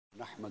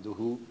نحمده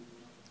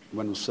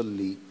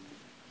ونصلي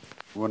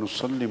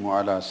ونسلم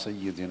على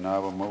سيدنا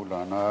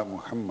ومولانا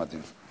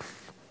محمد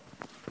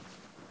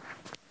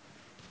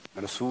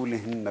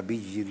رسوله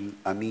النبي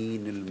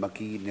الأمين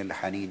المكين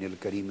الحنين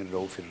الكريم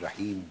الرؤوف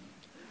الرحيم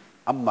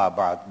أما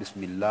بعد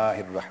بسم الله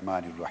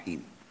الرحمن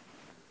الرحيم.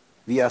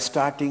 We are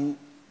starting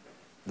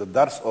the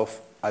dars of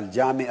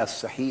Al-Jami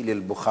As-Sahih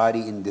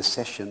Al-Bukhari in this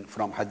session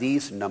from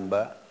hadith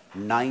number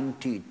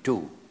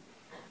 92.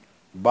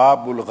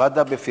 Babul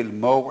Ghadab fil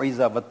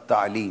Maw'iza wat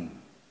Ta'aleem.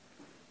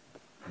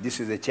 This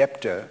is a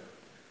chapter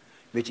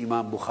which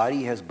Imam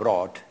Bukhari has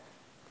brought.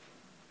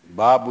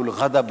 Babul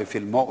Ghadab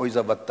fil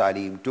Maw'iza wat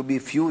Ta'aleem. To be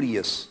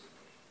furious,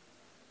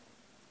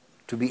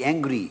 to be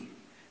angry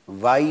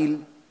while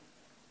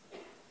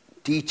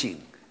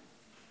teaching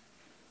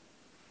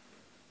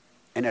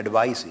and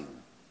advising.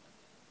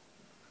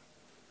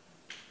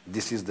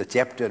 This is the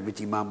chapter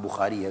which Imam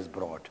Bukhari has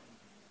brought.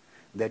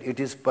 That it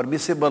is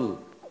permissible,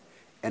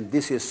 and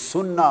this is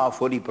sunnah of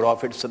Holy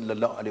Prophet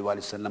sallallahu alaihi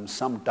wasallam,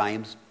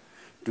 sometimes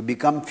to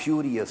become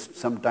furious,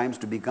 sometimes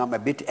to become a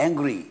bit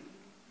angry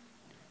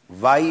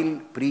while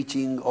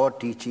preaching or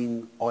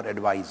teaching or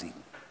advising.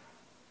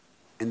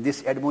 And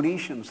this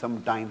admonition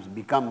sometimes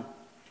become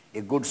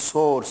a good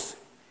source,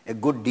 a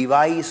good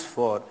device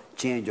for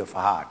change of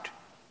heart.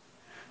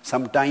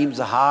 Sometimes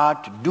the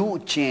heart do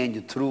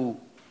change through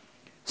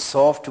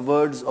soft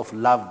words of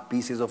love,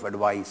 pieces of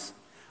advice.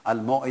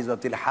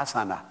 Al-Mu'izatil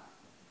Hasana.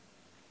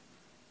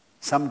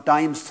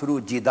 Sometimes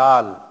through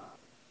jidal,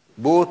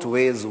 both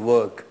ways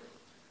work.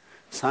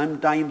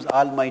 Sometimes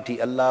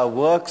Almighty Allah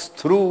works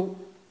through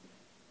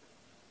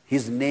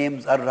His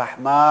names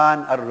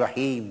Ar-Rahman,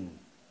 Ar-Rahim.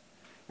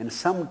 And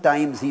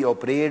sometimes He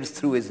operates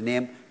through His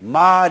name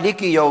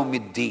Maliki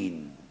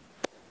Yawmiddin.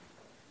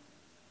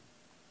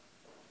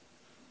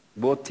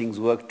 Both things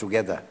work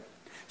together.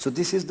 So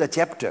this is the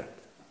chapter.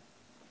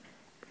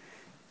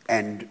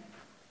 And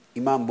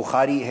Imam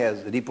Bukhari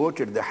has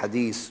reported the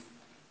hadith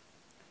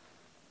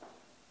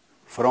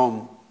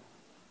from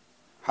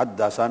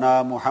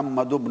حدثنا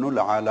محمد بن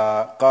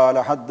العلاء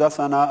قال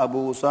حدثنا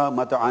أبو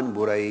أسامة عن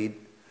بريد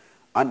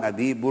عن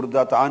أبي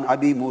بردة عن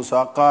أبي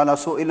موسى قال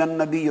سئل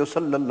النبي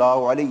صلى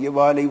الله عليه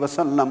وآله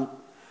وسلم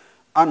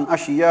عن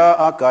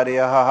أشياء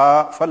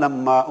كرهها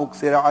فلما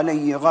أكثر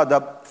عليه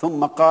غضب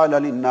ثم قال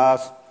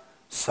للناس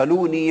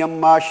سلوني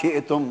أما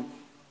شئتم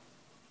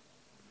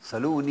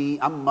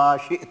سلوني أما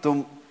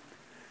شئتم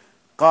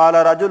قال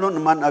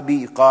رجل من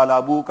أبي قال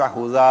أبوك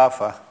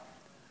حذافة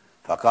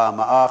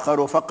فقام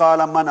آخر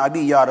فقال من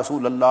أبي يا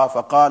رسول الله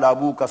فقال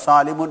أبوك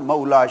سالم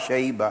مولى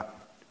شيبة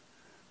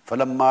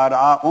فلما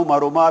رأى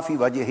عمر ما في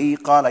وجهه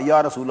قال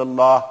يا رسول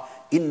الله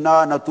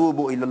إنا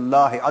نتوب إلى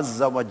الله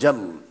عز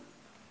وجل.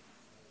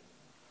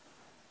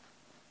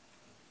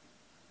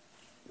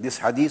 This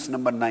hadith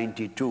number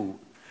 92,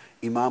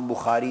 Imam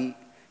Bukhari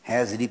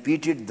has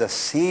repeated the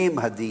same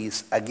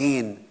hadith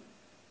again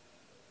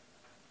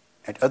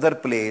at other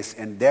place,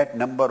 and that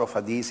number of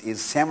hadith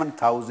is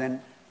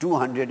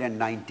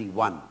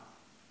 7,291.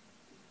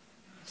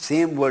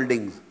 Same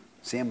wordings,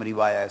 same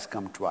riwayah has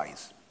come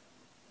twice.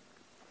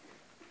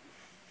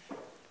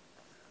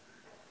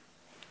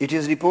 It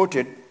is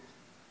reported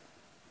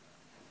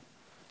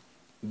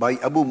by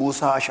Abu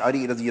Musa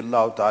Ash'ari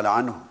radiyallahu ta'ala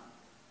anhu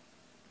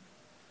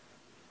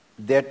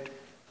that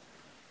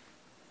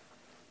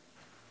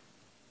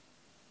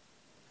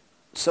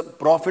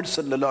Prophet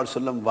sallallahu alaihi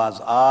wasallam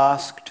was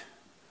asked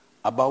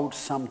about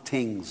some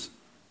things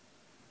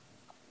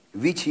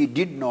which he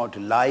did not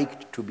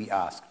like to be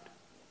asked.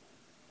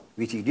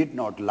 Which he did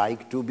not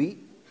like to be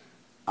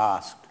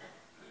asked.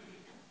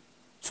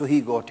 So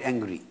he got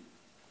angry.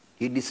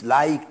 He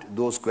disliked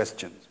those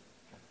questions.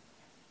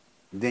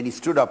 Then he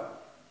stood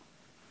up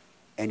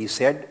and he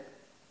said,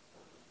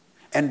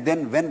 and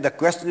then when the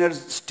questioners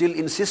still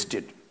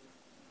insisted,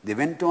 they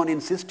went on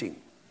insisting.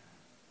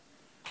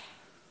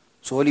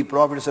 So Holy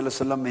Prophet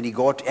ﷺ, when he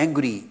got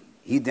angry,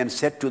 he then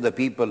said to the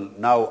people,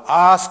 now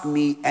ask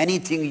me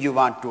anything you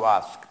want to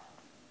ask.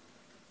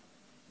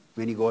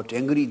 When he got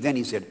angry, then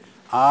he said,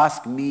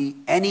 ask me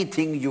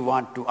anything you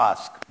want to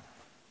ask.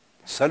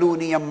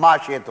 Saluni amma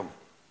shaytum.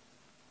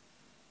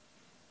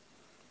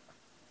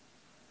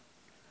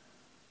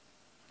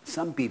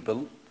 Some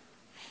people,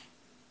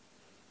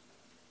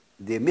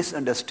 they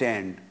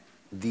misunderstand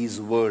these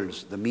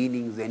words, the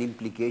meanings and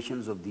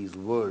implications of these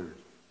words.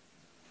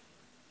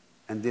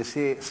 And they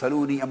say,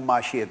 Saluni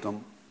amma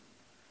shaytum.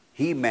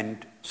 He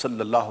meant,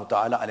 sallallahu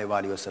ta'ala alayhi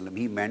wa sallam,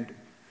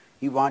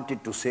 he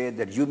wanted to say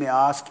that you may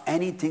ask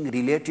anything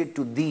related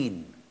to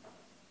deen,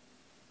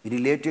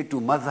 related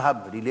to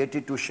madhab,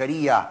 related to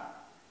sharia,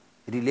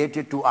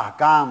 related to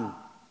ahkam,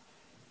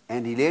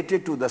 and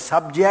related to the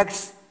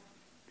subjects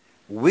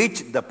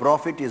which the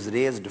Prophet is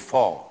raised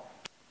for.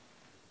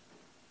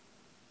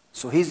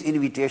 So his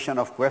invitation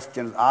of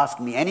questions,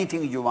 ask me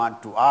anything you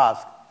want to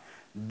ask,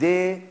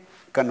 they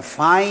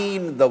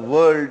confine the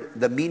word,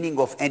 the meaning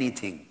of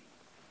anything.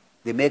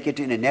 They make it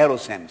in a narrow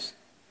sense.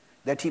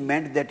 That he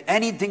meant that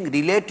anything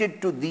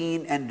related to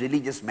deen and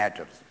religious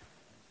matters.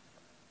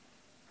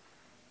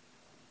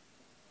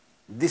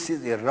 This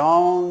is a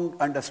wrong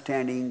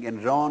understanding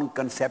and wrong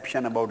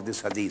conception about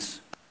this hadith.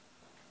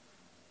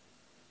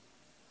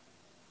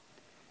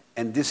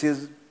 And this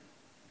is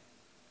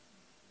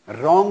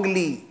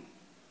wrongly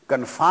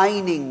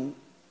confining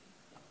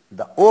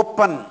the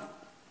open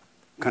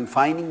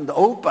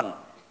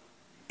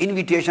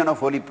invitation of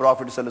Holy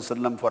Prophet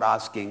ﷺ for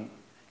asking,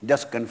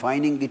 just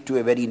confining it to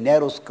a very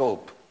narrow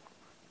scope.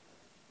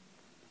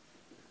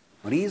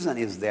 Reason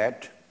is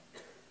that,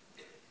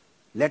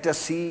 let us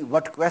see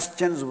what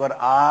questions were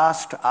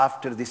asked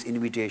after this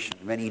invitation.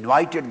 When he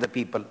invited the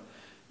people,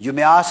 you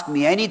may ask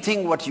me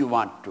anything what you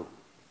want to.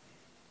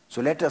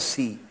 So let us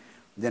see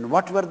then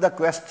what were the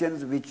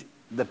questions which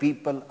the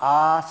people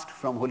asked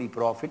from Holy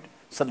Prophet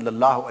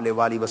sallallahu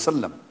alaihi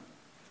wasallam.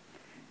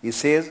 He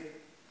says,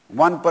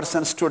 one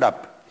person stood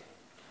up.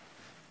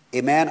 A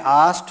man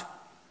asked,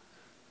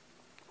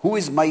 who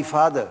is my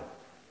father?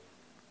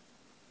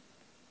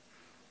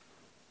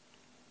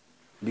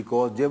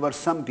 Because there were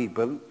some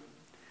people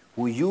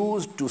who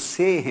used to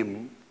say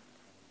him,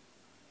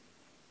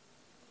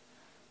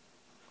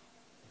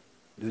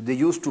 they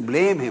used to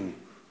blame him,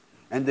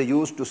 and they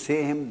used to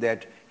say him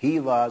that he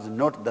was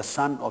not the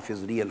son of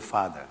his real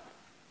father.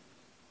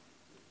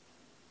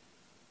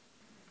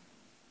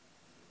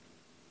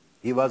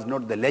 He was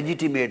not the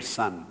legitimate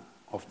son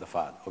of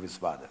his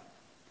father.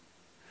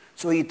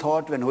 So he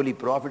thought, when Holy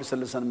Prophet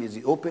ﷺ is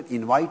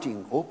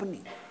inviting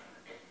openly,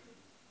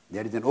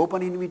 there is an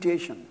open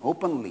invitation,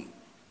 openly.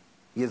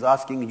 He is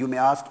asking, you may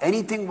ask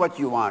anything what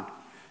you want.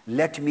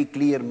 Let me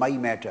clear my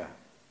matter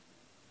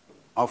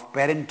of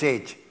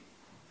parentage.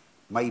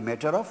 My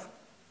matter of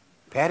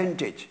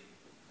parentage.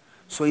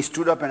 So he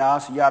stood up and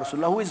asked, Ya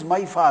Rasulullah, who is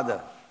my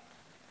father?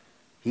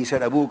 He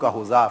said, Abuka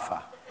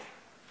Huzafa.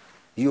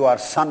 You are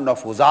son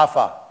of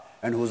Huzafa.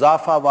 And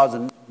Huzafa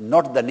was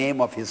not the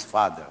name of his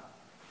father.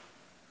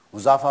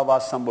 Huzafa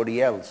was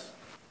somebody else.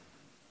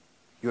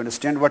 You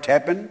understand what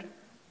happened?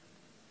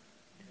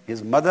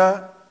 His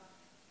mother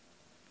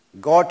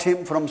got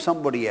him from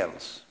somebody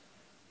else,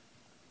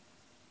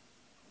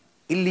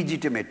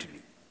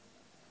 illegitimately.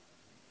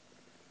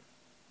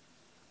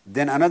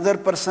 Then another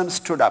person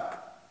stood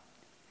up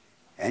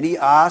and he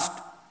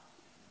asked,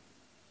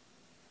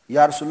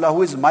 Ya Rasulullah,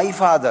 who is my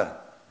father?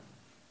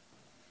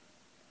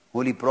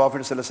 Holy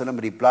Prophet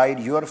ﷺ replied,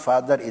 your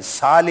father is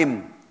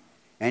Salim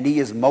and he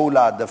is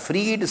Mawla, the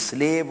freed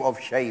slave of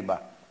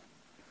Shayba.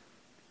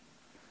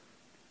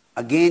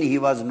 Again, he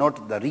was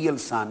not the real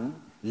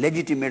son,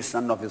 legitimate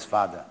son of his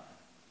father.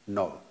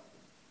 No.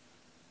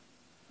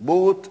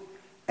 Both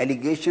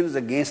allegations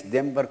against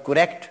them were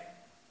correct.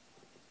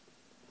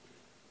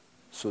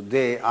 So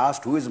they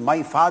asked, who is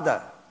my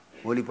father?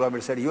 Holy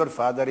Prophet said, your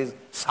father is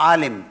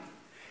Salim.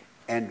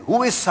 And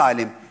who is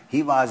Salim?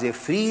 He was a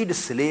freed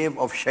slave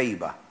of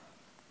Shayba.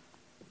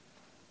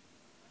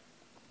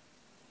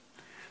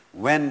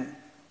 When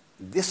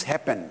this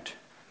happened,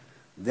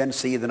 then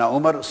Sayyidina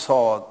Umar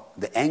saw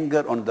the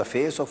anger on the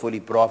face of Holy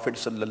Prophet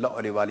sallallahu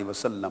alaihi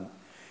wasallam.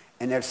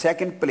 And at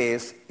second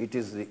place, it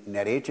is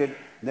narrated,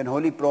 then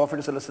Holy Prophet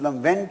sallallahu alaihi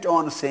wasallam went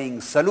on saying,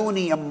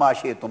 Saluni amma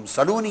shaytum,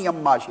 Saluni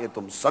amma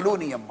shaytum,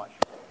 Saluni amma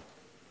shaytum.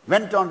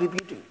 Went on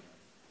repeating.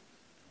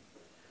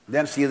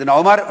 Then Sayyidina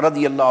Umar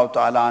radiyallahu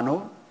ta'ala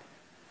anhu,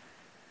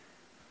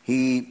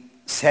 he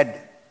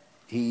sat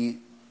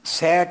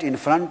in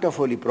front of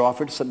Holy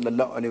Prophet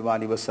sallallahu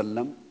alaihi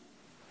wasallam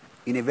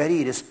in a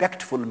very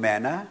respectful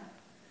manner,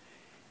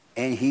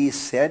 and he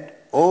said,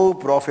 O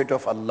Prophet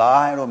of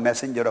Allah and O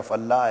Messenger of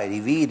Allah,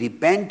 we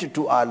repent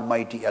to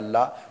Almighty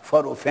Allah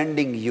for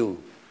offending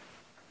you.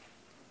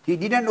 He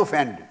didn't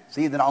offend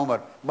Sayyidina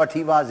Umar, but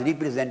he was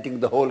representing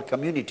the whole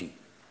community.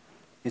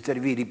 He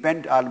said, we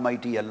repent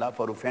Almighty Allah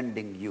for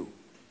offending you.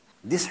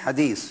 This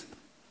hadith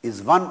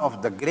is one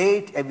of the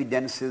great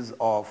evidences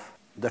of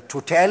the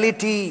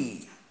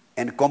totality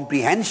and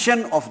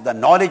comprehension of the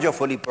knowledge of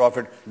Holy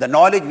Prophet, the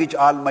knowledge which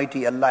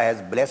Almighty Allah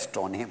has blessed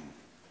on him,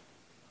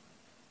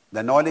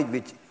 the knowledge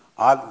which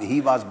he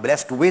was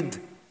blessed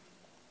with,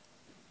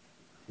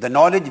 the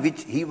knowledge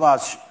which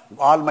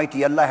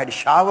Almighty Allah had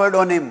showered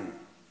on him,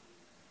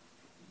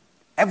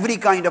 every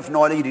kind of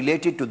knowledge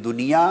related to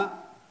dunya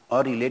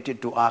or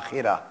related to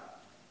akhirah,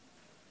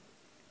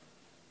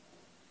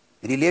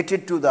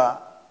 related to the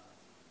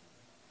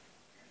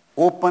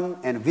open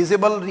and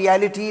visible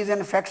realities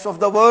and facts of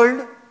the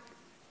world,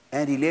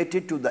 and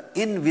related to the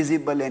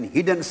invisible and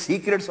hidden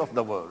secrets of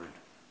the world.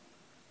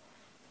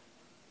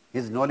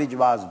 His knowledge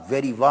was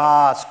very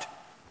vast.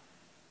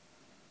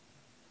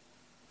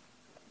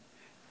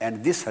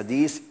 And this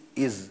hadith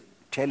is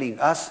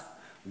telling us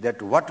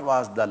that what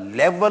was the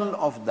level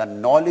of the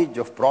knowledge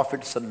of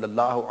Prophet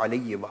sallallahu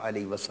alaihi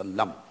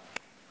wasallam.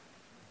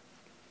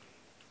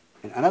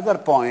 And another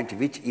point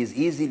which is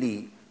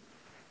easily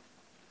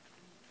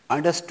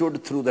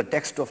understood through the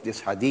text of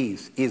this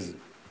hadith is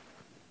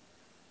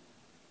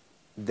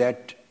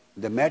that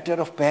the matter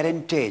of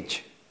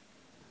parentage,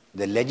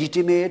 the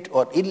legitimate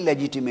or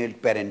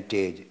illegitimate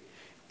parentage,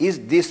 is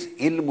this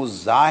ilmu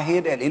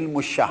zahir and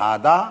ilmu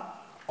shahada,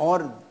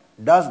 or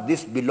does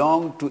this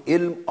belong to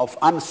ilm of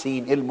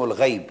unseen, ilmul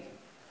ghaib?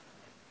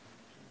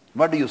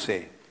 What do you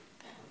say?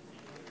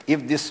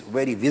 If this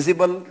very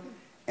visible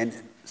and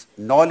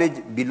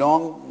knowledge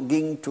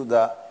belonging to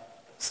the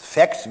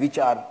facts which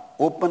are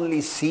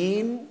openly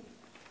seen,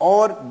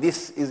 or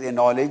this is a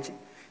knowledge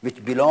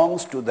which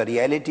belongs to the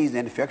realities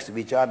and facts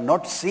which are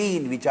not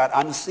seen, which are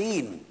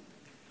unseen,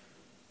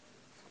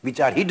 which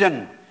are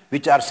hidden,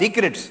 which are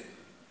secrets.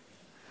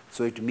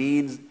 So it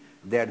means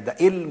that the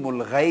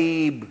ilmul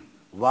ghaib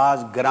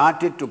was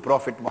granted to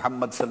Prophet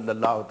Muhammad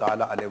sallallahu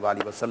ta'ala alayhi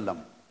wa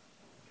sallam.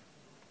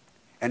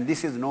 And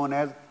this is known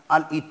as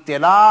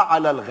al-ittila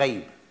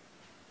al-ghaib.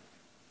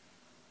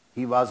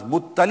 He was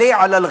muttali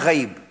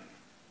al-ghaib.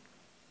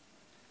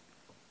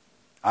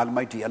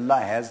 Almighty Allah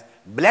has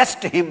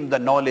blessed him the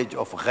knowledge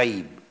of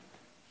ghaib,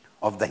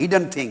 of the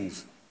hidden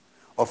things,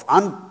 of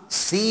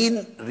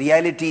unseen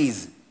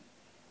realities,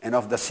 and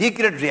of the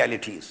secret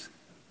realities,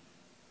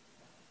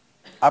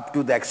 up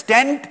to the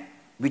extent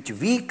which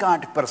we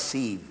can't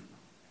perceive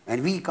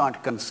and we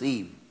can't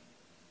conceive.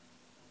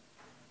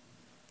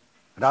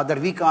 Rather,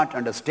 we can't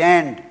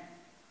understand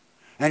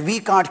and we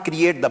can't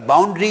create the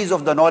boundaries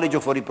of the knowledge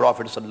of Holy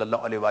Prophet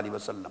sallallahu alaihi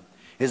wasallam.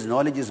 His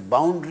knowledge is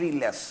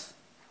boundaryless,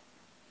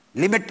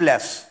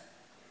 limitless.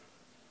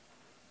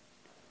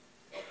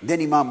 Then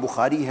Imam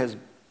Bukhari has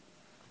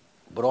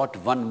brought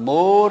one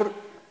more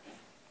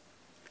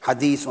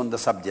hadith on the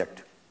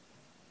subject.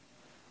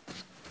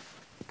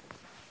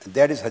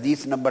 That is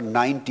hadith number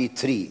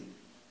 93.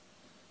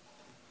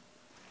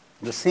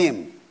 The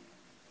same.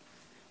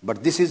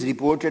 But this is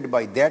reported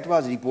by, that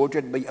was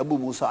reported by Abu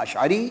Musa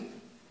Ash'ari,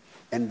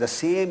 and the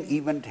same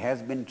event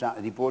has been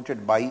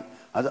reported by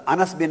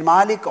Anas bin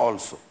Malik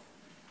also.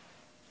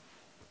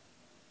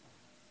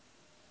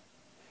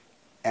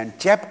 And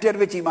chapter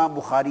which Imam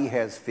Bukhari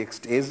has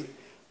fixed is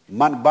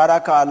Man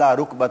baraka ala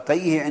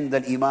rukbatayhi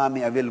inda al-imam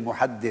awil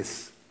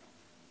muhaddis.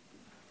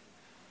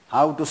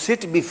 How to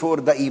sit before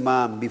the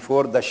imam,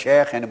 before the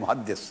sheikh and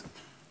muhaddis.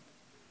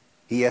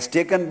 He has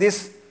taken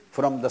this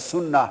from the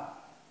sunnah,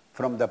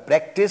 from the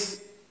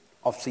practice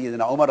of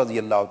Sayyidina Umar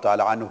radiyallahu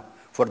ta'ala anhu.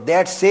 For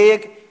that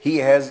sake, he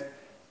has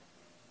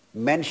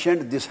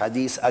mentioned this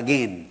hadith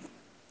again.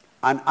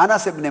 And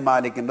Anas ibn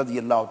Malik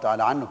radiyallahu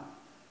ta'ala anhu,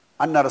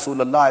 anna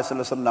Rasulullah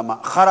sallallahu alaihi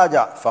wasallam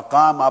kharaja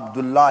faqama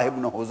Abdullah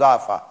ibn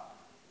Huzafa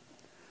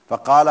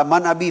faqala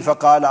man abi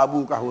faqala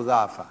abuka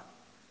Huzafa.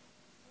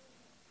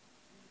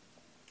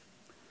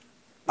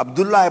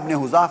 Abdullah ibn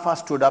Huzafa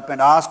stood up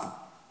and asked,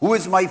 who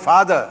is my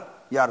father,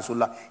 Ya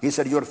Rasulullah? He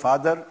said, your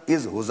father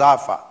is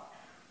Huzafa.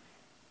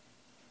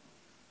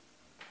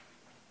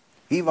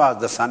 He was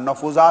the son of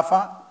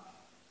Huzafa.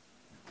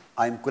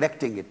 I am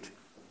correcting it.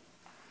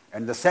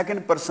 And the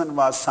second person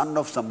was son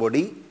of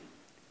somebody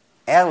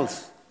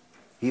else.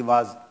 He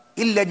was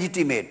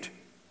illegitimate.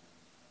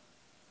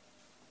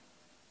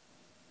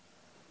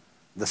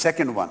 The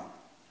second one.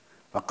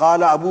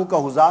 فَقَالَ أَبُوكَ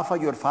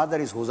Huzafa, your father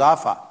is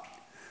Huzafa.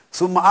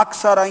 ثُمَّ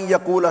أَكْثَرَ أَن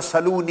يَقُولَ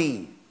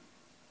سَلُونِي.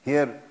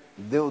 Here,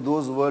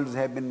 those words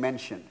have been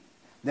mentioned.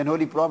 Then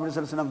Holy Prophet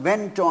ﷺ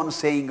went on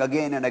saying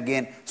again and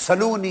again,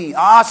 Saluni,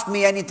 ask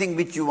me anything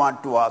which you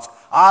want to ask.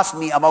 Ask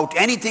me about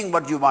anything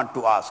what you want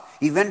to ask.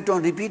 He went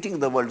on repeating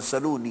the word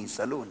Saluni,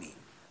 Saluni.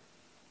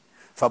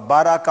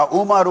 فَبَارَكَ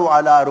عُمَرُ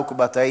عَلَى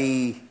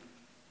رُكْبَتَيْهِ.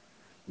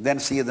 Then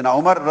Sayyidina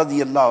Umar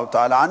radiyallahu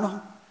ta'ala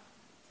anhu.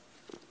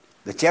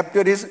 The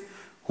chapter is,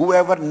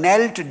 whoever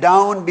knelt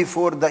down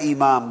before the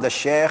imam, the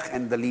sheikh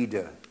and the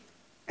leader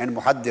and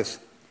muhaddis.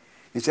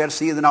 He said,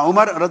 Sayyidina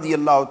Umar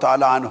radiyallahu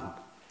ta'ala anhu.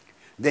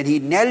 Then he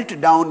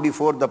knelt down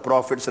before the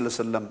Prophet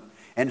ﷺ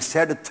and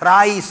said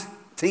thrice,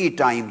 3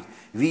 times,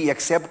 we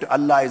accept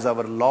Allah is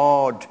our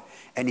Lord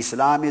and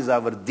Islam is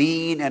our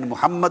deen and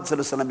Muhammad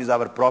ﷺ is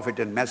our prophet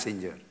and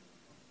messenger.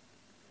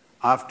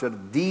 After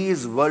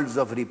these words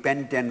of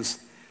repentance,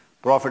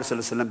 Prophet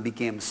ﷺ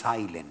became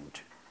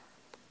silent.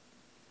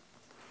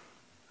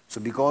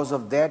 So because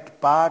of that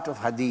part of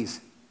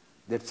hadith,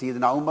 that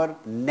Sayyidina Umar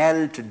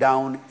knelt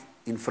down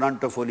in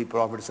front of Holy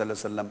Prophet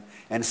ﷺ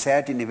and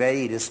sat in a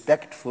very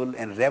respectful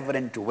and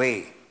reverent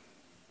way.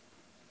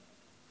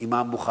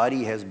 Imam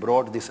Bukhari has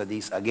brought this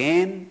hadith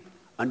again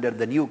under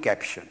the new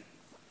caption.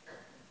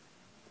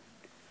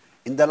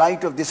 In the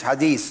light of this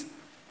hadith,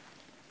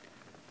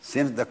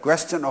 since the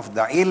question of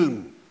the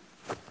ilm,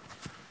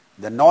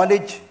 the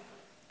knowledge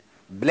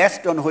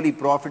blessed on Holy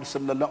Prophet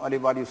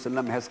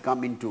ﷺ has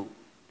come into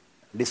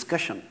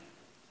discussion.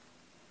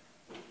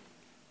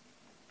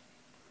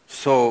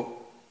 So,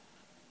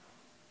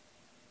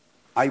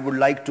 I would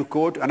like to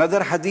quote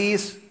another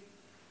hadith.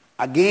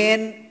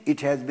 Again,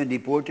 it has been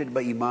reported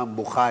by Imam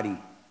Bukhari,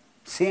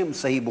 same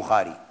Sahih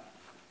Bukhari.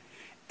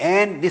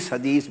 And this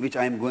hadith which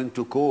I am going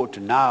to quote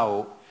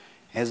now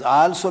has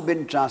also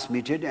been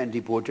transmitted and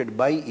reported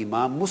by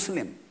Imam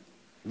Muslim.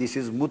 This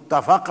is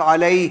muttafaq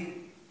alayh.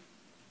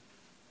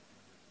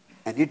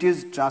 And it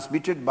is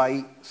transmitted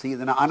by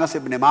Sayyidina Anas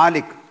ibn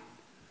Malik.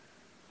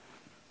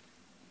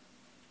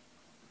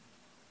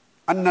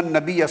 أن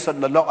النبي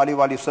صلى الله عليه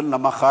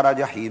وسلم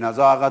خرج حين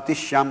زاغت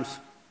الشمس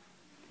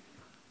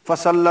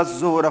فصلى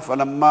الظهر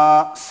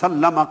فلما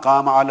سلم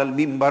قام على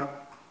المنبر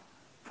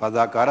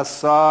فذكر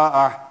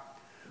الساعة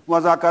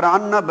وذكر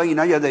أن بين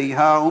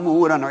يديها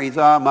أمورا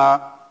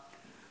عظاما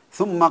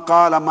ثم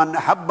قال من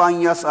أحب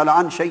أن يسأل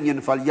عن شيء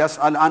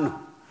فليسأل عنه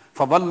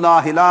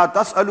فوالله لا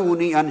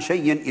تسألوني عن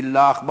شيء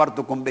إلا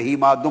أخبرتكم به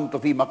ما دمت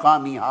في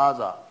مقامي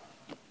هذا.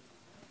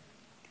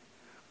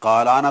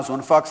 قال أنس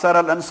فأكثر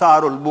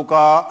الأنصار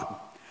البكاء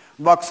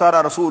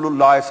وأكثر رسول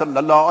الله صلى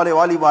الله عليه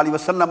وآله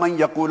وسلم أن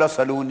يقول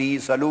سلوني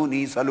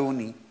سلوني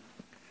سلوني.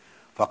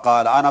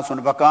 فقال أنس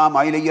فقام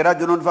إلي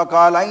رجل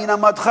فقال أين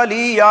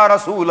مدخلي يا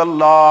رسول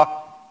الله؟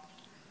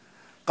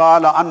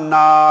 قال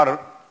النار.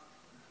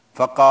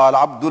 فقال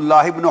عبد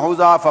الله بن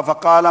حذافة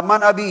فقال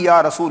من أبي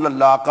يا رسول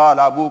الله؟ قال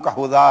أبوك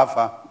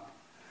حذافة.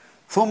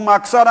 ثم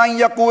أكثر أن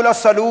يقول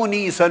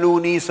سلوني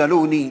سلوني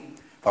سلوني.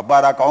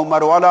 فبارك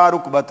عمر على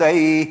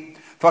ركبتيه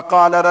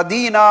فقال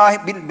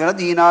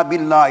ردينا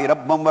بالله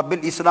ربا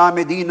وبالإسلام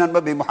دينا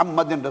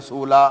وبمحمد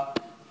رسولا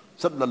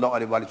صلى الله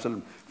عليه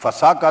وسلم.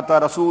 فسكت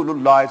رسول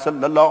الله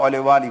صلى الله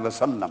عليه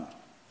وسلم.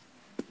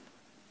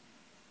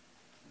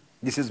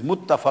 This is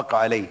muttafaq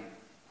alayh.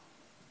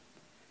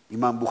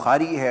 Imam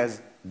Bukhari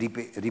has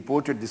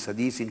reported this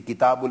hadith in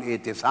Kitabul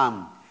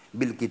I'tisam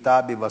bil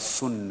Kitab was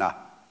Sunnah.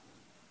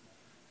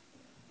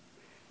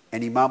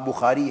 And Imam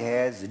Bukhari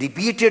has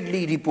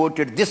repeatedly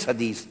reported this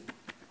hadith,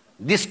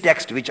 this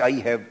text which I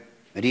have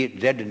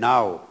read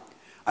now,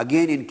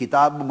 again in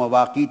Kitab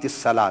Mawaqit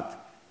as-Salat,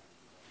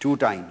 2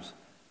 times.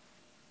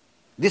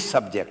 This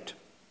subject,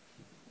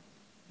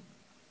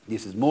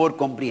 this is more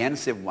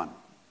comprehensive one.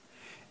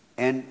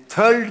 And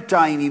 3rd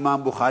time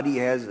Imam Bukhari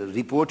has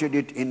reported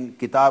it in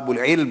Kitabul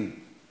Ilm.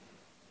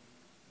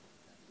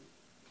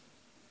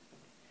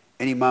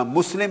 And Imam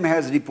Muslim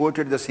has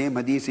reported the same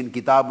hadith in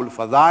Kitabul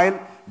Fadail,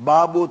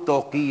 Babu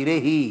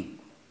Tawqirehi,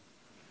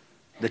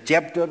 the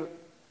chapter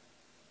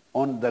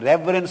on the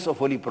reverence of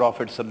Holy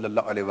Prophet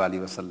sallallahu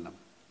alaihi wasallam.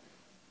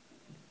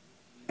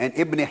 And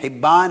Ibn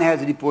Hibban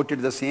has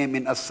reported the same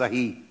in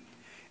As-Sahih.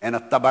 And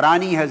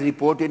At-Tabarani has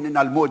reported in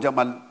Al-Mu'jam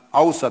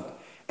Al-Awsat.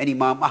 And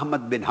Imam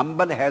Ahmad bin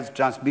Hanbal has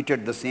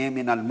transmitted the same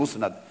in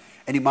Al-Musnad.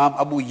 And Imam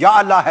Abu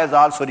Ya'la has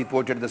also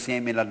reported the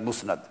same in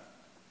Al-Musnad.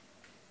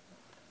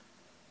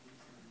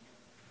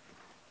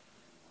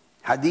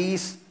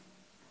 Hadith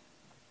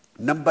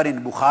number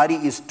in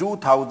Bukhari is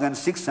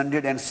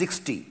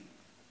 2660.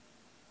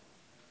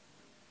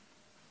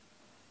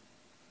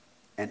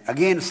 And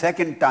again,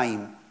 2nd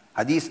time,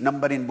 hadith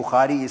number in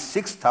Bukhari is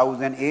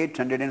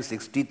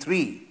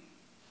 6863.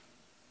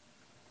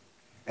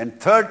 And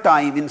 3rd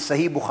time in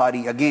Sahih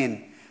Bukhari,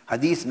 again,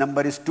 hadith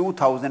number is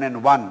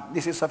 2001.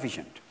 This is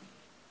sufficient.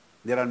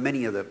 There are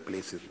many other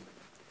places.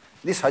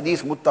 This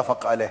hadith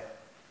muttafaq alayh.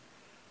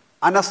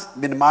 Anas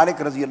bin Malik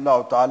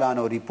radiyallahu ta'ala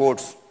anhu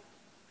reports,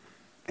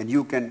 and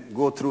you can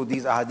go through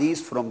these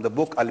hadiths from the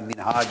book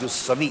Al-Minhaj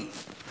As-Sawi.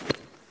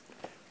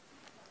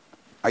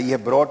 I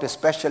have brought a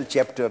special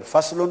chapter,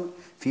 Faslun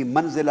fi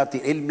manzilati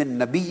ilmin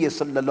Nabiyyi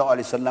sallallahu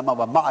alayhi wasallam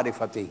wa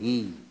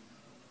ma'rifatihi.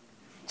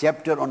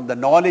 Chapter on the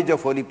knowledge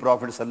of Holy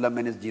Prophet sallallahu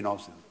and his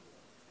Gnosis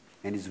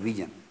and his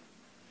vision.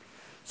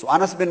 So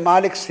Anas bin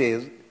Malik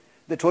says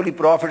that Holy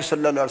Prophet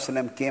sallallahu alayhi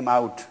wasallam came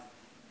out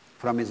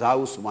from his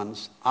house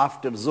once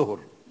after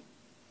Zuhr.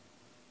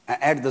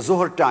 At the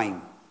Zuhr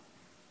time,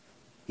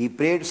 he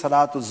prayed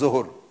Salatul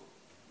Zuhr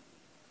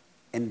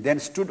and then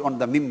stood on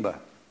the mimbar.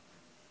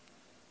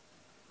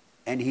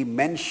 And he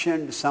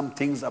mentioned some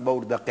things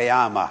about the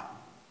Qiyamah,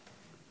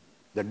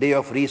 the day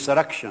of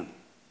resurrection.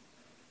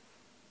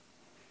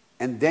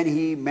 And then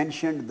he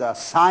mentioned the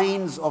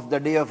signs of the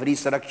day of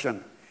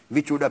resurrection,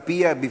 which would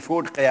appear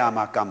before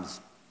Qiyamah comes.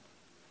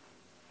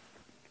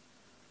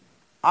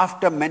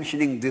 After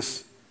mentioning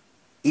this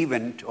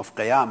event of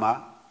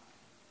Qiyamah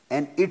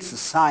and its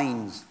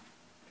signs,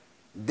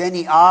 then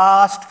he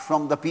asked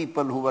from the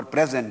people who were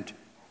present,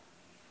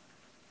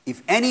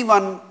 if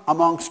anyone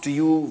amongst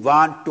you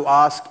want to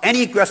ask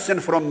any question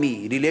from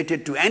me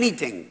related to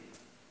anything,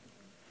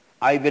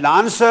 I will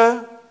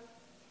answer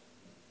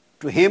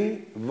to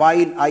him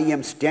while I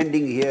am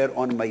standing here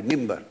on my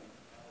mimbar.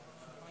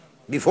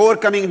 Before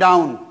coming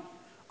down,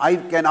 I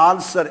can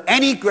answer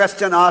any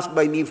question asked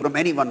by me from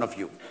any one of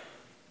you.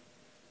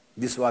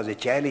 This was a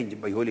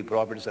challenge by Holy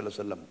Prophet sallallahu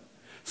alaihi wasallam.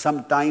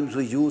 Sometimes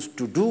we used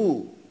to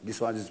do,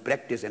 this was his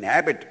practice and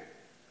habit,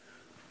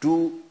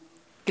 to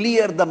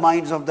clear the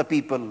minds of the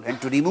people and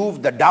to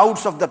remove the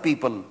doubts of the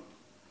people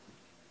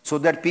so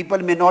that people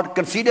may not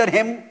consider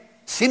him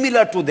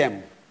similar to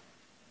them.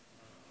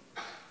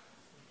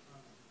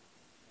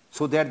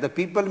 So that the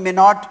people may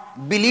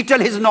not belittle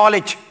his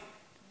knowledge.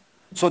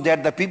 So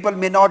that the people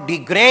may not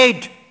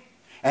degrade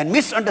and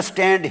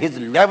misunderstand his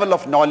level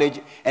of knowledge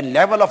and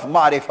level of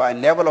ma'rifah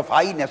and level of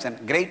highness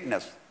and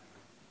greatness.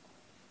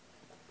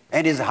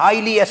 And his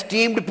highly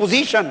esteemed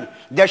position,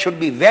 that should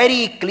be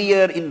very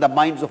clear in the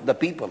minds of the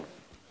people.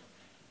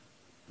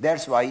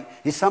 That's why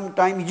he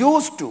sometimes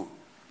used to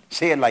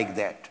say like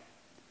that.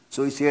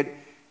 So he said,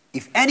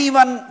 if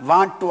anyone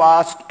want to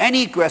ask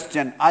any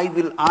question, I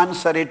will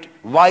answer it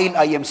while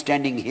I am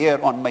standing here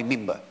on my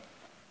mimbar.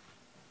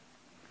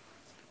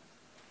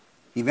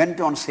 He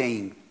went on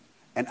saying,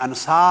 and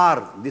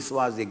Ansar, this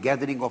was a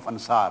gathering of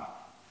Ansar.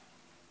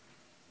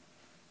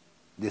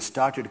 They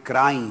started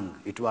crying.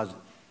 It was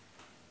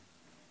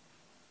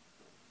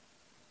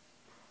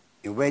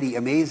a very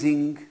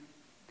amazing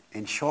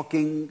and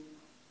shocking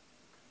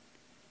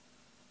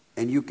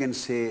and you can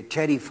say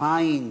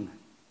terrifying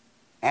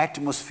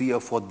atmosphere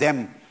for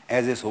them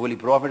as this Holy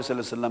Prophet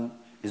ﷺ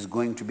is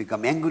going to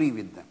become angry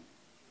with them.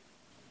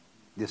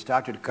 They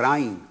started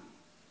crying.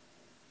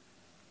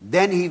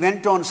 Then he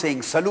went on saying,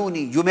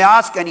 Saluni, you may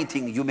ask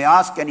anything, you may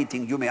ask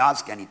anything, you may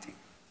ask anything.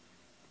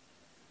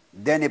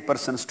 Then a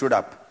person stood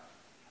up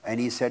and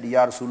he said,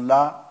 Ya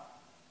Rasulullah,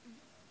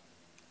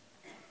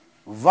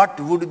 what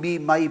would be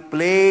my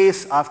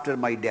place after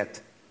my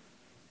death?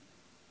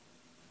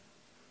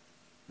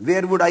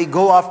 Where would I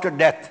go after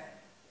death?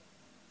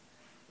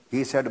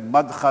 He said,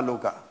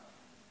 Madkhaluka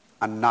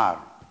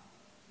an-nar.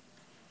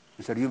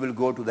 He said, you will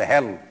go to the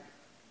hell.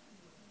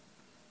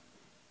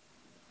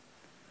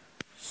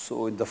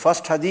 So in the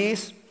first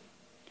hadith,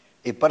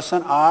 a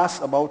person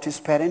asks about his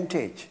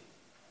parentage.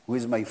 Who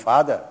is my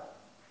father?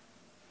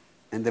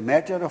 And the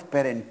matter of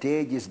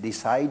parentage is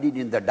decided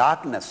in the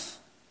darkness,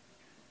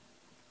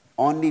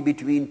 only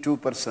between two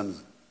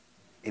persons,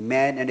 a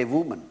man and a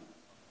woman.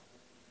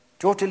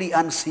 Totally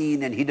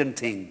unseen and hidden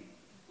thing.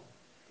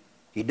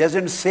 He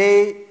doesn't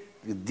say,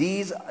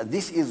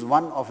 this is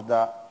one of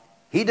the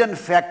hidden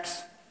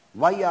facts.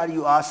 Why are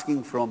you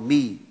asking from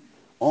me?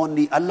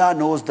 Only Allah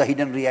knows the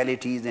hidden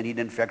realities and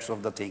hidden facts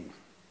of the things,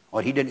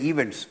 or hidden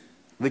events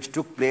which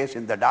took place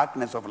in the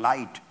darkness of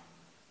light.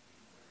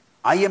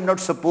 I am not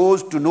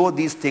supposed to know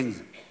these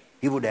things.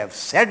 He would have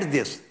said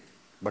this,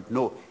 but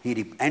no,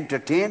 he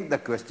entertained the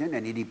question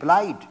and he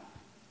replied.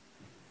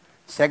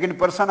 Second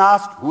person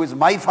asked, who is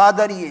my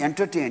father? He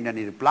entertained and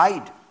he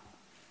replied.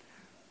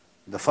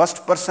 The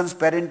first person's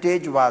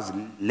parentage was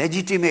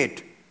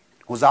legitimate,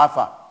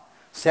 Huzafa.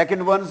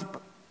 Second one's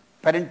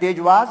parentage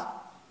was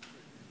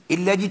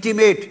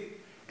illegitimate,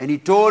 and he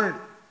told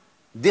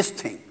this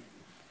thing.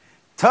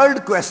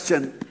 Third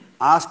question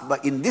asked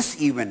in this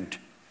event,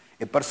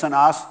 a person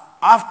asked,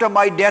 after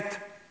my death,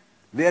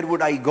 where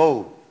would I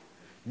go?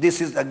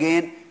 This is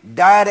again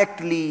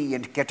directly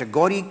and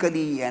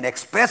categorically and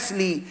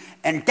expressly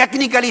and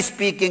technically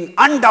speaking,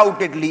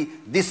 undoubtedly,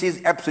 this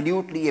is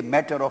absolutely a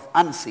matter of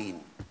unseen,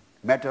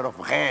 matter of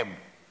ghaib.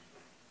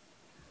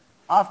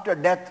 After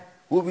death,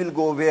 who will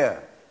go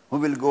where? Who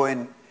will go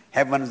in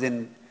heavens,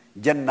 in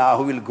Jannah?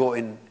 Who will go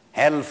in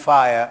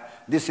hellfire?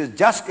 This is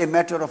just a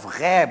matter of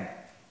ghaib,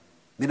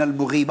 min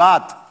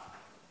al-mughibat.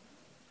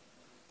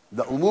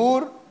 The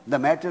umur, the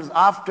matters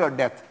after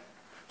death.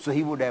 So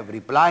he would have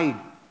replied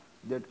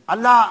that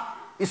Allah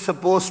is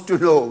supposed to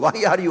know.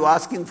 Why are you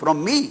asking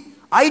from me?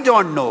 I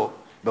don't know.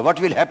 But what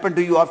will happen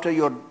to you after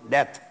your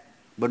death?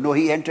 But no,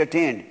 he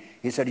entertained.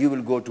 He said, you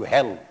will go to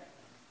hell.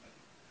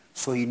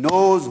 So he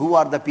knows who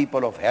are the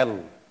people of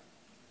hell.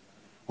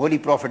 Holy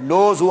Prophet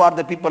knows who are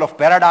the people of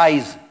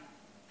paradise.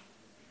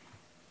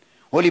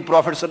 Holy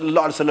Prophet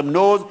ﷺ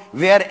knows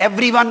where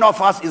every one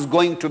of us is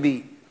going to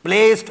be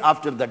placed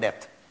after the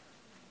death.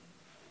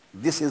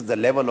 This is the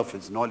level of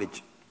his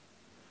knowledge.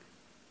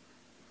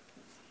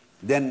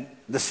 Then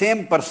the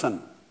same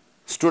person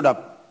stood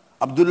up,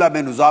 Abdullah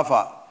bin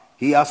Uzafa.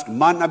 He asked,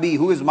 Man Abi,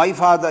 who is my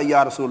father,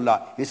 Ya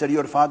Rasulullah? He said,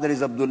 your father is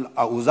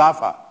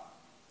Uzafa.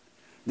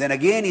 Then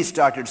again he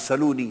started,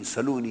 Saluni,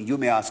 Saluni, you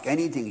may ask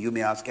anything, you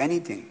may ask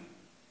anything.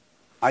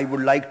 I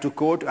would like to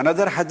quote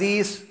another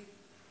hadith.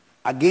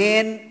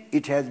 Again,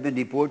 it has been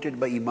reported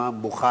by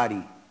Imam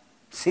Bukhari.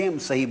 Same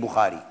Sahih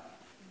Bukhari.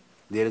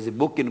 There is a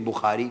book in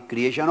Bukhari,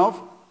 Creation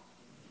of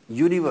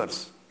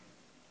Universe.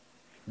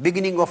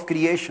 Beginning of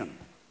Creation.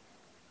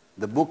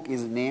 The book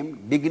is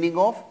named Beginning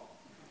of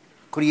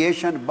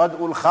Creation,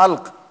 Bad'ul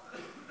Khalq.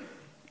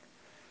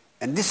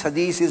 And this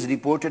hadith is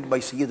reported by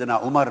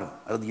Sayyidina Umar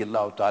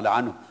radiyallahu ta'ala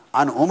anhu.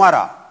 An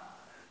Umara,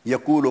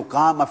 yakulu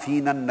qama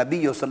fina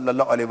an-nabiyyu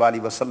sallallahu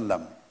alayhi wa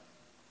sallam.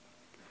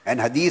 And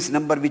hadith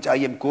number which I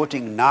am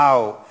quoting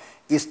now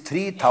is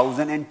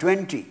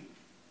 3020.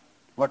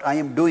 What I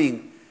am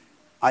doing,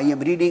 I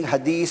am reading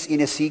hadith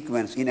in a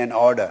sequence, in an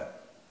order.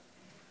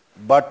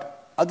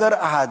 But other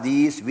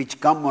hadiths which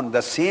come on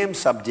the same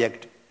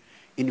subject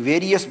in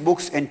various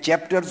books and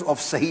chapters of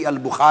Sahih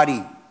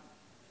al-Bukhari,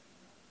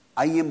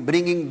 I am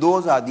bringing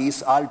those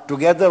hadiths all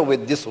together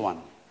with this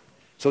one,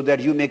 so that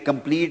you may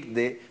complete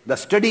the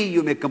study,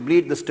 you may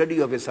complete the study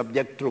of a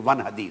subject through one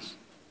hadith.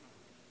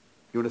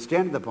 You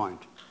understand the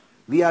point?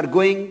 We are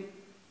going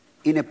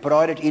in a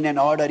priority, in an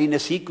order, in a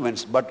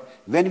sequence, but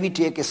when we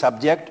take a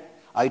subject,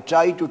 I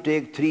try to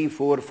take 3,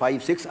 4,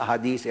 5, 6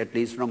 hadiths at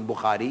least from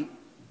Bukhari,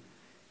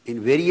 in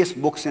various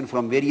books and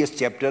from various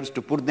chapters,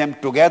 to put them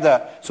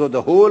together so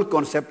the whole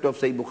concept of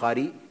Sahih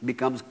Bukhari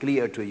becomes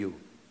clear to you.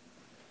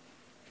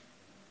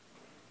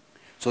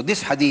 So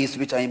this hadith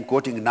which I am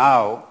quoting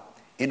now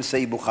in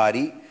Sahih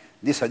Bukhari,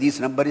 this hadith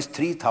number is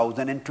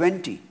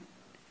 3020.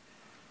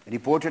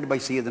 Reported by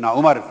Sayyidina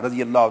Umar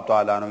radiyallahu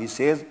ta'ala anhu. He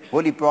says,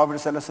 Holy Prophet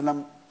sallallahu alaihi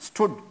wasallam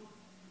stood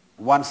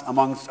once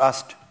amongst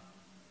us.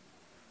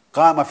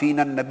 قام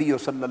فينا النبي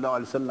صلى الله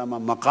عليه وسلم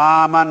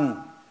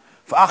مقاما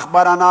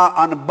فأخبرنا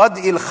عن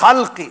بدء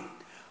الخلق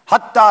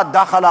حَتَّى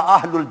دَخَلَ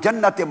أَهْلُ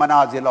الْجَنَّةِ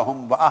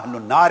مَنَازِلَهُمْ وَأَهْلُ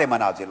النَّارِ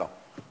مَنَازِلَهُمْ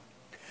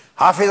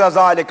حَفِظَ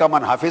ذَلِكَ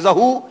مَنْ حَفِظَهُ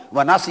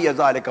وَنَسِيَ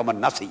ذَلِكَ مَنْ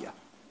نَسِيَ.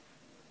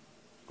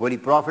 Holy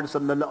Prophet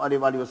sallallahu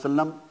alaihi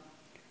wasallam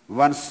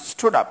once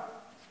stood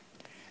up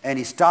and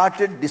he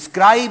started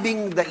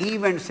describing the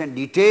events and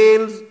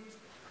details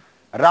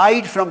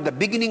right from the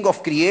beginning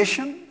of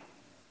creation,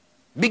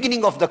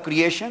 beginning of the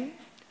creation,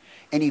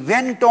 and he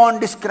went on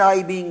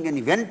describing and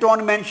he went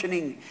on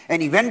mentioning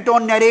and he went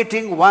on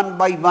narrating one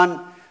by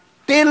one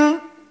till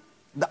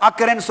the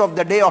occurrence of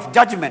the day of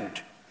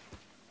judgment,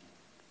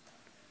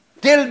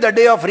 till the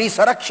day of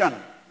resurrection,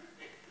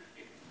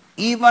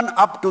 even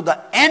up to the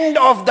end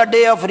of the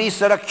day of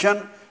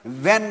resurrection,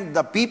 when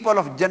the people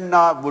of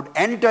Jannah would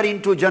enter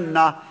into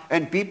Jannah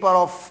and people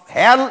of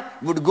hell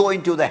would go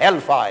into the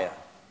hellfire.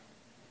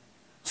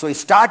 So he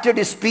started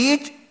his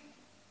speech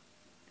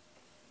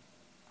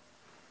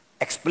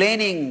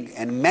explaining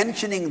and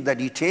mentioning the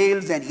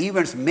details and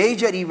events,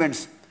 major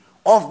events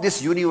of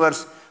this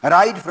universe,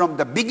 right from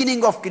the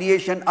beginning of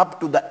creation up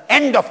to the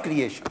end of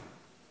creation.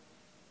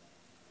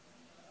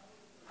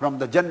 From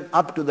the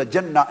up to the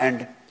Jannah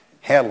and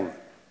hell.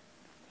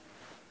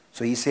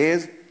 So he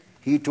says,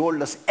 he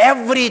told us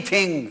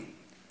everything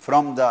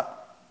from the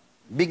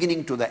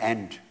beginning to the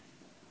end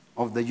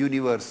of the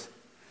universe.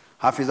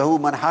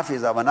 Hafizahu man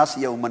hafiza wa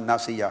nasiyahu man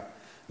nasiya.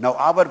 Now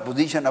our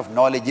position of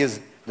knowledge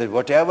is that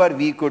whatever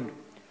we could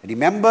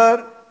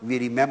remember, we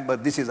remember.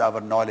 This is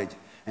our knowledge.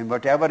 And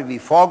whatever we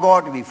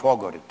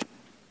forgot it.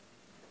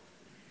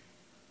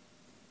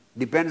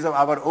 Depends on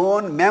our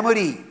own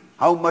memory,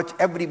 how much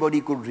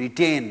everybody could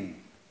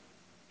retain.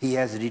 He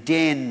has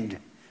retained.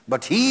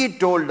 But he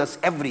told us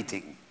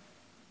everything.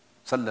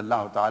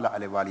 Sallallahu ta'ala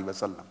alayhi wa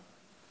sallam.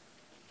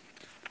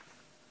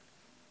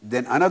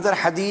 Then another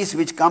hadith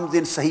which comes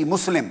in Sahih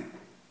Muslim.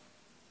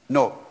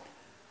 No.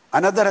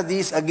 Another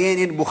hadith again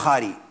in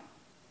Bukhari.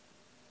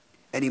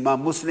 And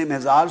Imam Muslim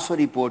has also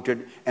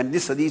reported, and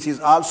this hadith is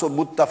also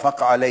muttafaq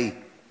alayh.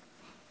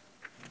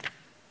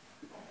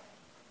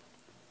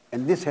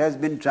 And this has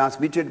been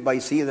transmitted by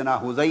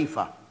Sayyidina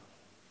Huzaifa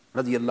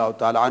radiyallahu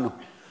ta'ala anhu.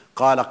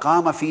 قال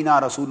قام فينا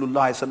رسول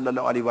الله صلى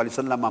الله عليه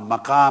وسلم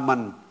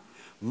مقاما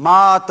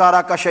ما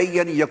ترك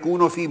شيئا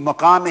يكون في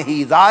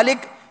مقامه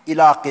ذلك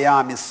إلى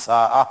قيام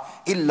الساعة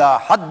إلا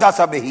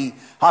حدث به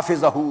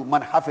حفظه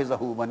من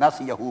حفظه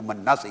ونسيه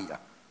من نسيه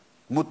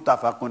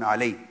متفق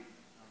عليه.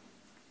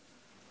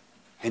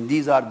 And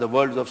these are the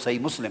words of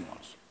Sahih Muslim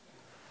also.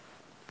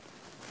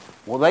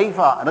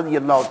 Hudhaifa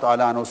radiyallahu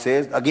ta'ala anhu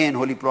says, again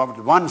Holy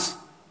Prophet once,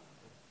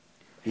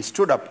 he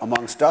stood up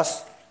amongst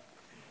us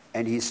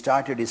and he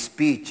started his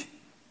speech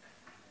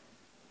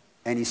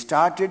and he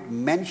started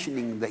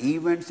mentioning the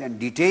events and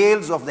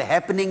details of the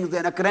happenings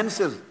and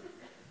occurrences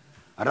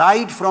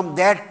right from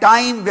that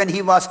time when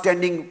he was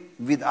standing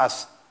with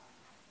us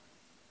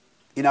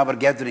in our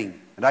gathering,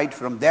 right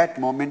from that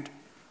moment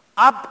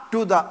up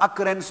to the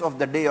occurrence of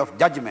the day of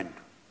judgment.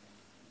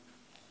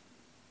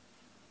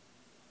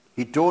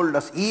 He told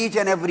us each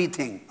and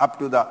everything up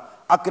to the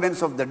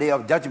occurrence of the day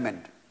of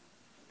judgment.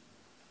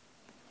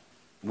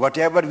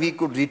 Whatever we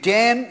could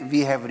retain,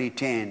 we have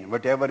retained.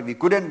 Whatever we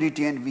couldn't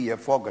retain, we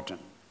have forgotten.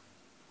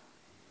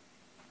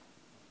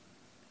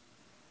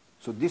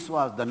 So this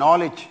was the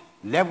knowledge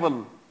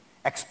level,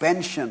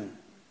 expansion,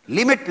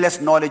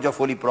 limitless knowledge of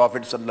Holy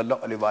Prophet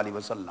sallallahu alaihi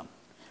wasallam.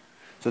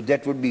 So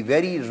that would be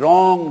very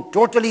wrong,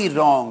 totally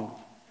wrong,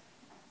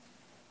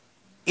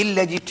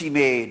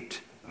 illegitimate,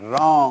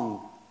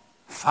 wrong,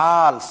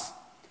 false,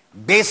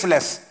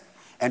 baseless,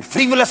 and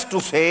frivolous to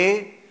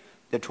say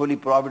that Holy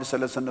Prophet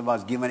ﷺ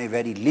was given a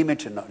very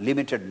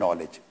limited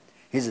knowledge.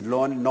 His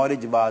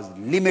knowledge was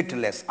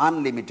limitless,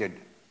 unlimited,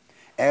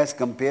 as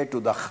compared to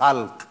the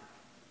khalq.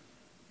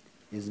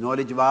 His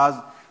knowledge was,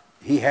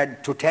 he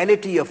had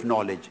totality of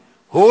knowledge.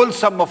 Whole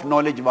sum of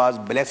knowledge was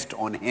blessed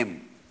on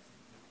him.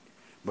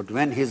 But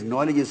when his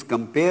knowledge is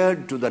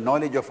compared to the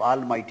knowledge of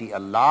Almighty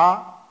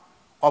Allah,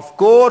 of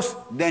course,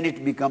 then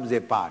it becomes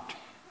a part.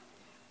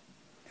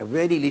 A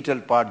very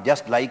little part,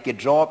 just like a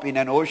drop in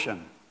an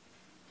ocean.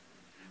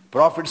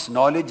 Prophet's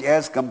knowledge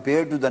as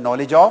compared to the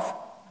knowledge of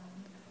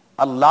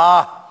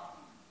Allah,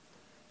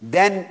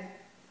 then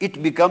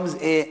it becomes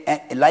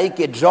like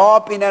a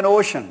drop in an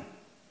ocean.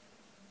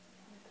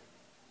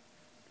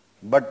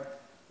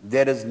 But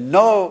there is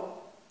no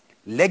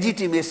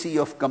legitimacy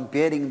of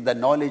comparing the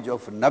knowledge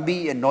of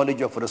Nabi and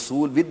knowledge of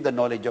Rasul with the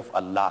knowledge of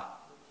Allah.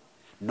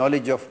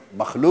 Knowledge of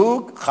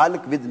Makhluk,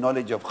 Khaliq with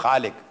knowledge of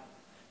Khaliq.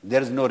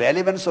 There is no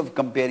relevance of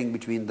comparing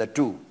between the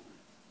two.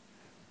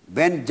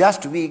 When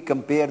just we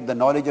compare the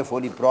knowledge of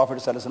Holy Prophet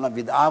ﷺ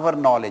with our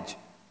knowledge,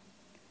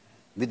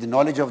 with the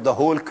knowledge of the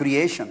whole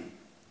creation,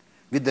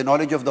 with the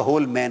knowledge of the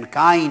whole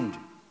mankind,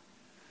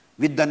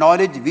 with the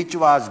knowledge which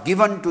was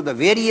given to the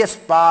various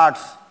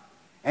parts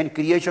and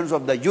creations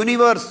of the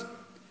universe,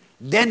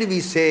 then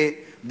we say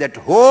that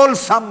whole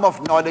sum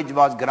of knowledge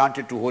was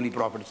granted to Holy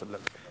Prophet ﷺ.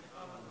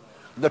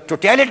 The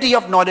totality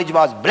of knowledge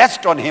was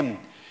blessed on him.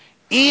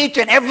 Each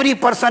and every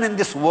person in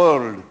this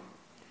world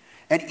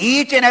and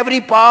each and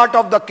every part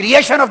of the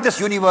creation of this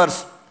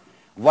universe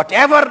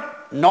Whatever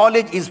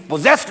knowledge is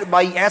possessed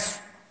by us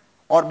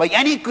or by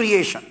any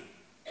creation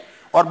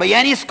or by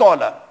any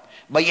scholar,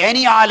 by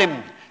any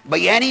alim, by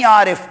any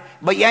arif,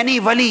 by any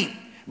wali,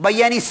 by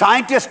any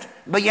scientist,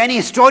 by any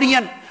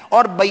historian,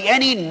 or by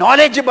any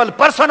knowledgeable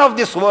person of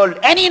this world,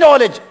 any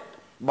knowledge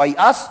by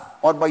us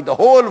or by the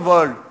whole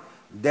world,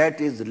 that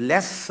is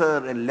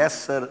lesser and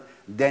lesser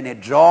than a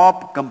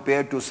drop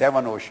compared to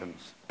 7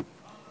 oceans.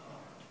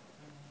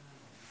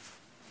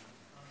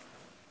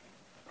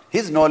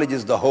 His knowledge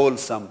is the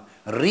wholesome,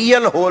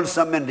 real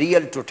wholesome and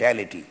real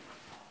totality.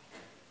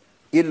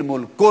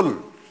 Ilmul Kul,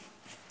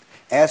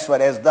 as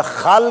far as the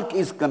Khalq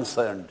is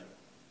concerned.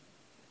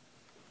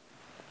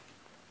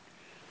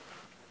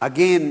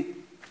 Again,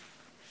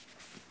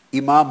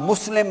 Imam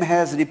Muslim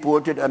has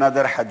reported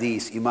another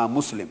hadith, Imam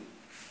Muslim.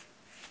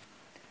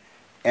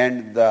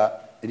 And the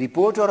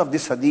reporter of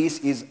this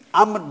hadith is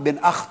Amr bin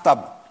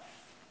Akhtab.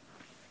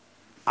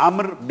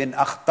 Amr bin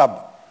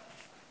Akhtab.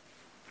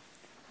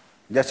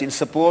 Just in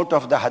support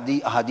of the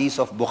hadith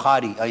of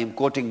Bukhari, I am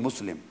quoting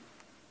Muslim.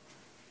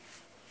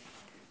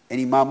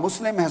 And Imam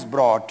Muslim has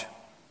brought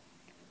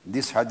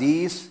this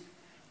hadith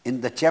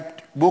in the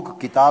chapter book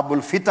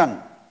Kitabul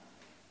Fitan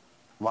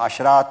wa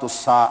Ashratus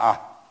Sa'ah.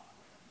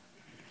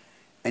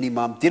 And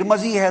Imam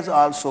Tirmizi has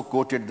also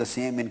quoted the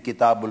same in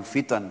Kitabul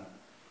Fitan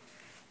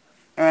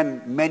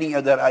and many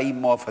other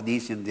A'immah of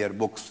hadith in their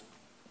books.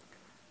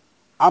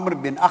 Amr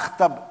bin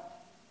Akhtab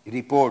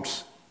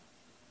reports,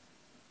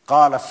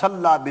 قال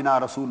صلى بنا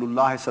رسول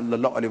الله صلى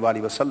الله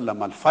عليه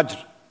وسلم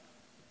الفجر.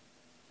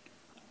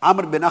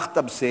 Amr bin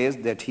Akhtab says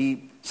that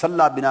he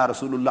صلى بنا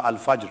رسول الله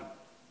الفجر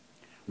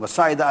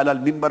وصعد على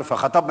المنبر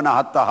فخطبنا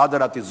حتى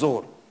حضرت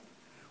الظهر.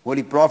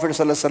 Holy Prophet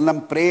صلى الله عليه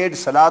وسلم prayed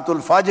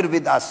Salatul Fajr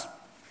with us.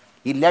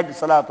 He led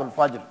Salatul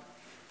Fajr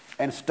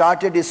and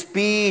started his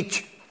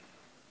speech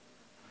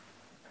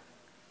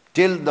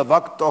till the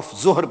waqt of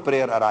Zuhr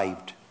prayer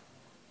arrived.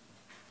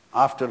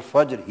 After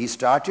Fajr he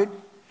started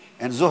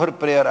and Zuhr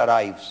prayer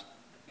arrives.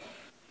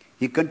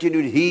 He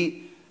continued,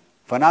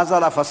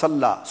 فَنَازَلَ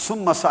فَصَلَّى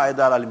ثُمَّ صَعِدَ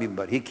عَلَى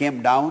الْمِنْبَرِ. He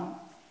came down,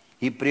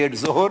 he prayed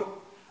Zuhr,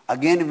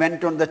 again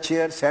went on the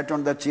chair, sat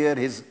on the chair,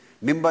 his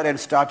mimbar, and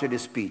started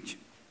his speech.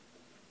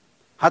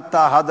 حَتَّى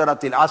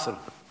حَضَرَتِ الْعَصْرِ.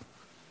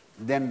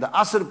 Then the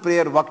Asr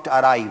prayer waqt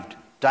arrived,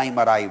 time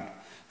arrived.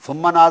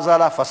 ثُمَّ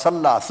نَازَلَ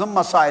فَصَلَّى ثُمَّ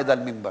صَعِدَ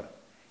الْمِنْبَرِ.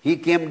 He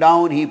came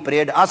down, he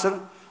prayed Asr,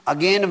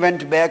 again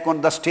went back on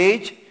the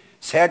stage,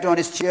 sat on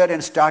his chair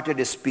and started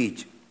his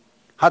speech.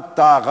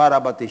 Hatta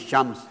gharabati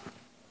shams.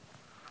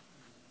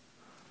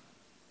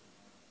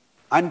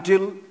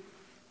 Until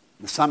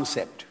the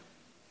sunset.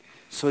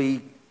 So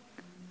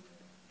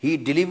he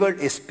delivered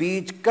a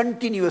speech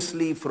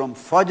continuously from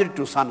Fajr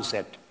to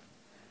sunset,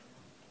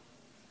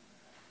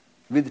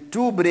 with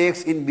 2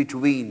 breaks in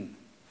between.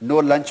 No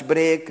lunch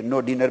break,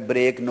 no dinner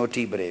break, no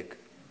tea break.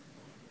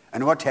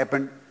 And what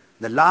happened?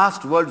 The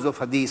last words of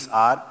hadith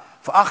are,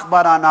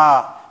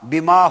 فَأَخْبَرَنَا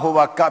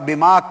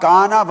بِمَا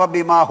كَانَ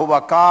وَبِمَا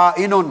هُوَ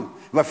كَائِنٌ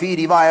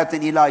وَفِي رِوَايَةٍ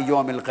إِلَى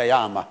يَوْمِ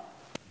الْقِيَامَةِ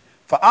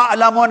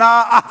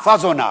فَأَعْلَمُنَا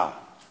أَحْفَظُنَا.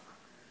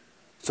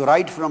 So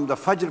right from the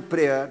Fajr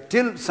prayer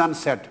till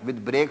sunset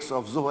with breaks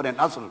of Zuhr and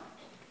Asr,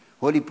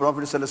 Holy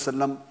Prophet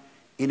ﷺ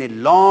in a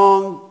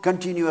long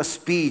continuous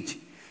speech,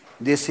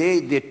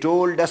 he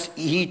told us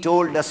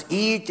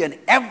each and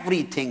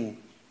everything,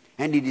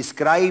 and he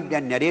described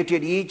and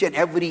narrated each and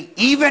every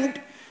event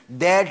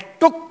that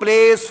took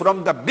place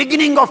from the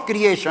beginning of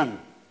creation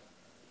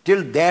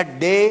till that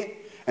day,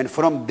 and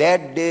from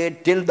that day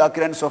till the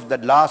occurrence of the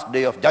last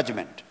day of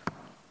judgment.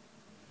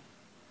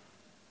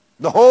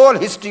 The whole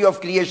history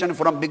of creation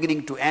from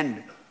beginning to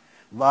end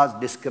was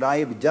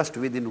described just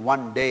within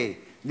one day.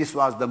 This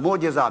was the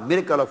mu'jiza,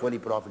 miracle of Holy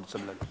Prophet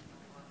sallallahu alaihi wasallam.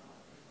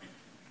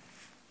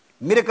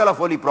 Miracle of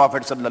Holy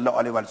Prophet sallallahu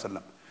alaihi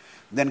wasallam.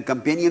 Then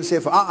companions say,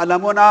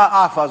 فَأَعْلَمُنَا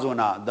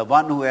أَحْفَظُنَا. The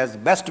one who has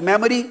best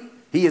memory,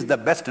 he is the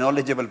best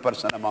knowledgeable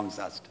person amongst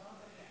us.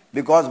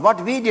 Because what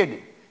we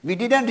did, we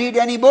didn't read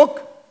any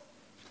book.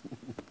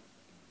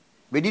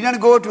 We didn't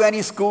go to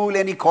any school,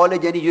 any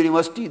college, any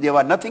university. There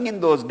was nothing in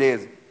those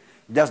days.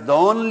 Just the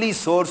only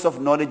source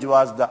of knowledge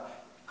was the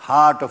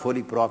heart of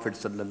Holy Prophet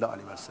sallallahu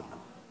alaihi wasallam.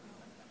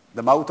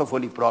 The mouth of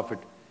Holy Prophet.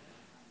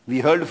 We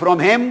heard from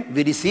him,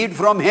 we received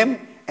from him,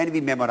 and we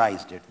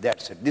memorized it.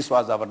 That's it. This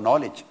was our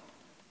knowledge.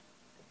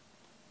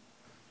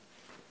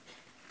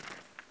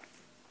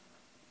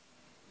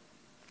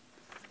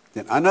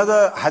 Then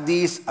another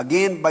hadith,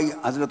 again by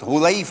Hazrat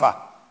Hudhaifa.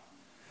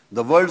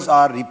 The words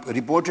are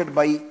reported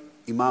by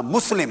Imam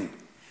Muslim.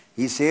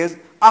 He says,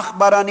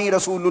 أخبرني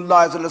رسول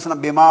الله صلى الله عليه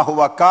وسلم بما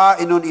هو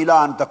كائن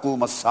إلى أن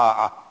تقوم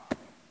الساعة.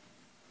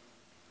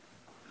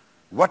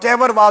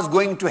 Whatever was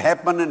going to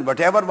happen and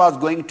whatever was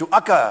going to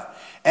occur,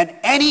 and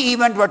any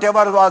event,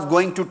 whatever was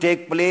going to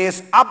take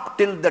place up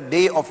till the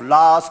day of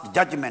last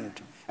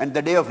judgment and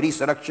the day of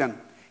resurrection,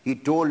 he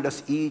told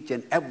us each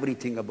and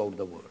everything about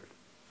the world.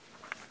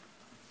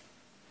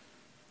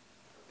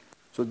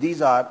 So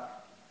these are,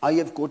 I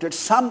have quoted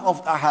some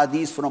of the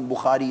hadiths from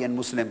Bukhari and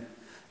Muslim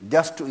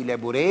just to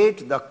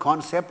elaborate the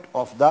concept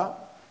of the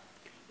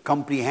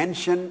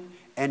comprehension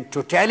and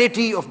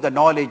totality of the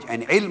knowledge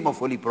and ilm of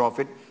Holy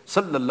Prophet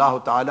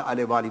sallallahu ta'ala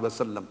alayhi wa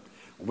sallam.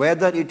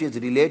 Whether it is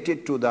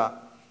related to the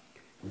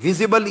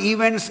visible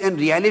events and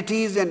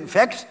realities and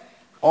facts,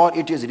 or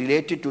it is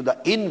related to the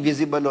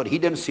invisible or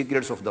hidden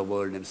secrets of the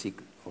world and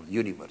secret of the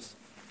universe.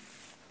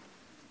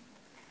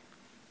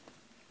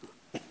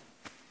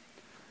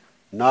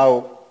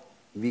 Now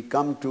we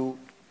come to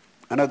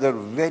another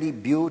very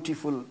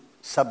beautiful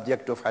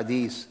subject of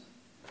hadith,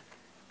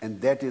 and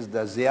that is the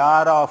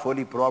ziyarah of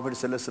Holy Prophet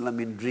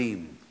ﷺ in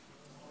dream.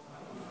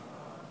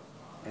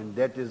 And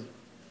that is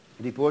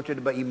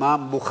reported by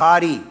Imam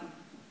Bukhari.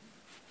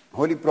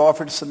 Holy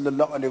Prophet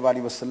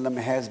ﷺ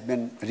has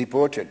been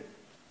reported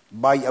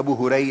by Abu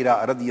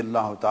Huraira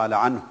radiyallahu ta'ala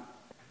anhu.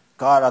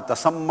 Qala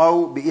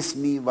tasammaw bi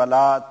ismi wa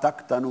la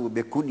taqtanu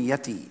bi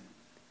kunyati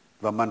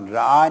wa man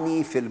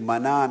ra'ani fil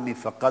manami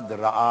faqad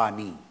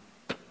ra'ani.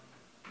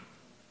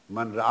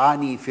 Man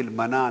ra'ani fil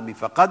manami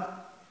faqad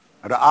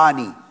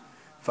ra'ani.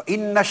 Fa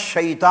inna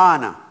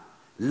ash-shaytana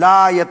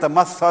la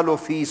yatamathalu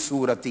fi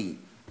surati.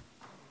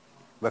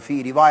 Wa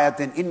fi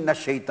riwayatin inna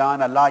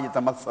ash-shaytana la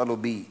yatamathalu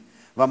bi.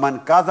 Wa man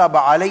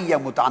kadhaba alayya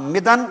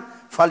muta'ammidan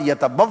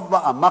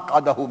فَلْيَتَبَوَّأَ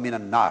مَقْعَدَهُ مِنَ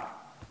النَّارِ.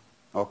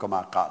 Or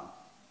kama qal.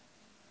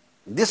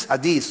 This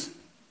hadith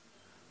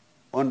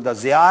on the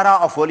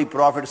ziyarah of Holy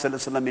Prophet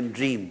ﷺ in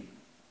dream,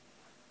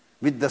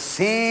 with the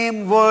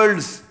same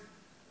words,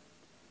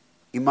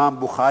 Imam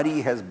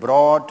Bukhari has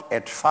brought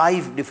at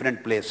 5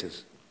 different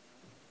places.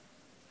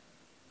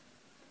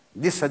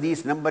 This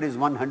hadith number is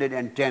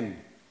 110.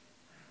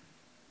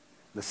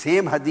 The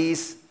same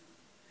hadith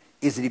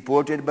is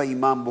reported by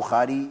Imam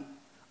Bukhari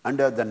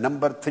under the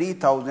number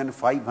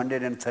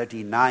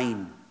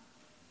 3539.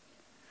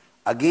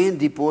 Again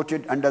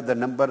reported under the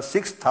number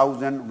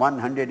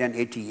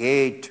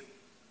 6188.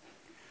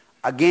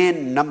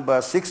 Again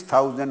number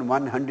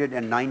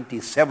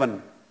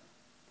 6197.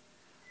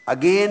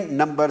 Again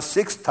number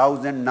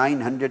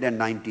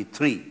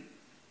 6993.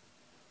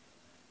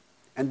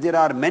 And there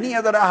are many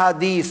other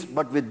ahadith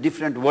but with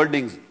different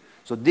wordings.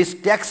 So this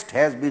text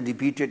has been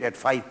repeated at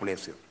 5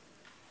 places,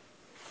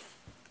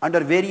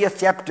 under various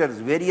chapters,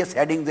 various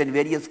headings and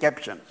various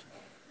captions.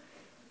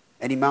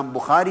 And Imam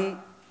Bukhari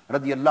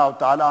radiyallahu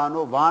ta'ala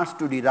anhu wants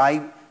to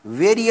derive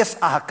various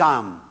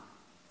ahkam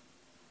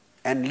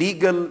and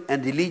legal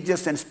and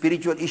religious and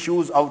spiritual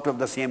issues out of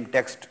the same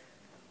text,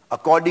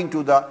 according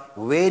to the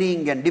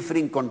varying and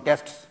differing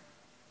contexts.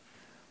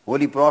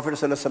 Holy Prophet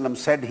ﷺ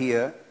said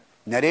here,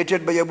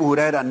 narrated by Abu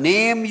Huraira,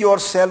 name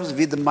yourselves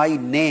with my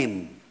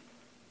name.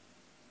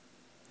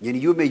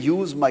 And you may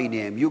use my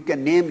name. You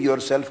can name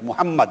yourself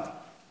Muhammad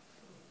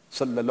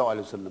sallallahu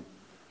alaihi wasallam.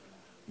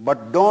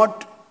 But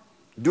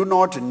do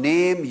not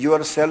name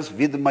yourselves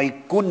with my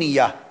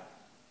kunya.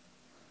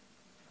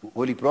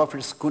 Holy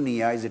Prophet's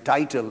kunya is a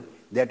title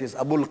that is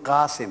Abul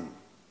Qasim.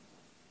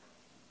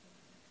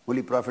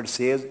 Holy Prophet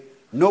says,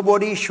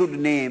 nobody should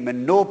name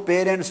and no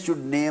parents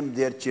should name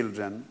their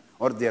children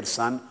or their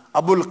son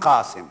Abul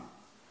Qasim.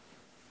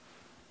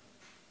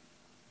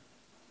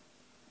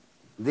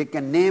 They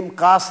can name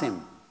Qasim,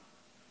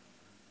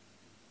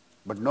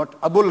 but not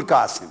Abul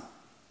Qasim.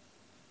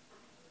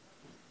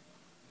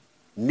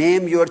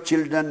 Name your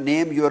children,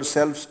 name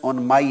yourselves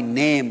on my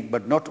name,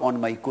 but not on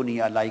my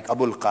kunya like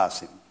Abul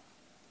Qasim.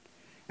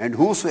 And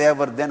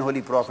whosoever, then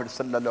Holy Prophet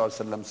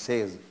ﷺ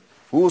says,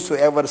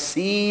 whosoever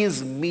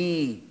sees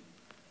me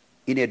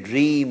in a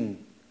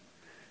dream,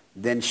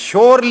 then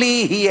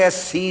surely he has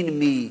seen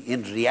me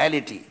in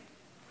reality.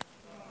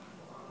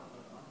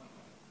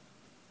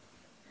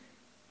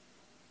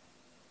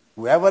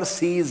 Whoever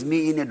sees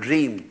me in a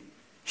dream,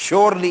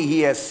 surely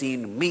he has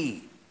seen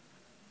me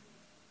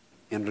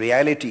in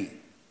reality.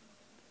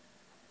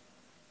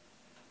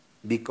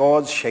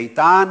 Because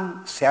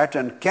Satan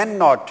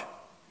cannot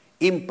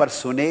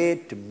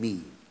impersonate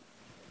me.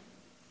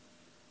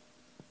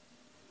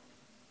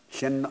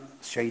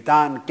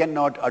 Shaitan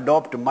cannot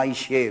adopt my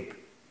shape.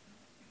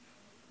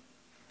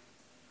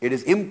 It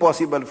is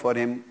impossible for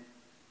him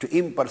to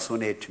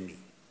impersonate me.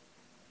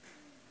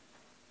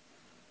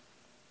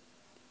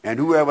 And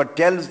whoever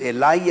tells a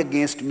lie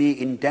against me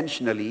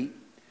intentionally,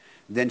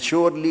 then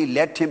surely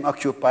let him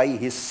occupy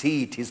his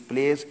seat, his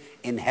place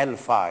in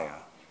hellfire.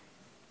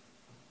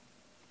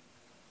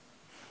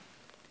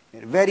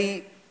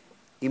 Very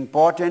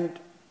important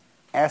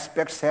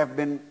aspects have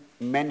been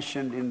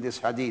mentioned in this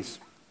hadith.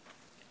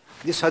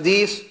 This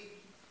hadith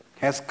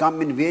has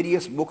come in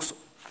various books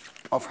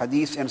of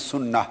hadith and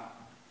sunnah.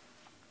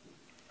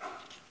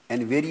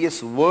 And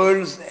various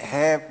words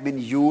have been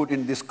used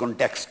in this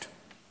context.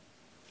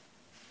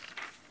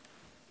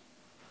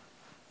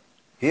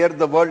 Here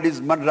the word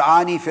is man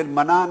ra'ani fil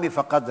manami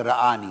faqad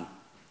ra'ani.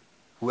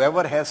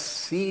 Whoever has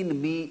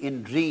seen me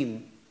in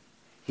dream,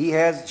 he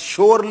has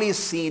surely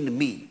seen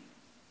me.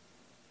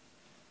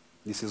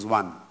 This is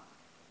one.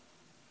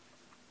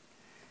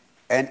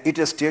 And it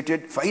is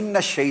stated, فَإِنَّ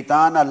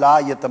الشَّيْطَانَ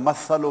لَا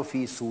يَتَمَثَّلُ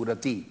فِي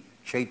سُورَتِي.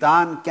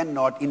 Shaitan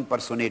cannot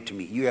impersonate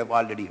me. You have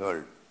already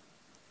heard.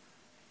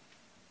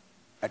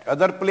 At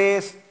other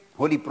place,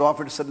 Holy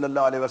Prophet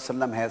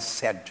ﷺ has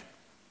said,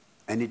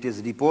 And it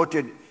is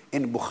reported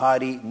in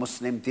Bukhari,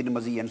 Muslim,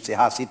 Tirmidhi and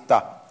Sahih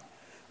Sittah.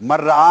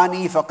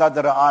 Mar'ani faqad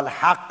ra'al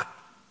haqq.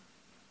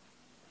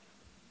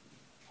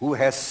 Who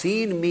has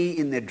seen me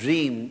in a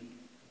dream,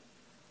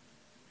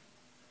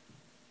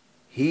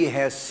 he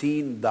has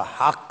seen the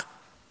haqq.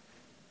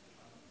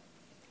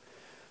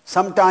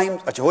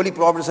 Sometimes, Holy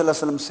Prophet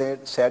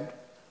ﷺ said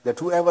that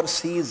whoever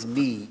sees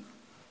me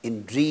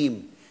in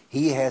dream,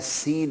 he has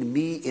seen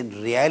me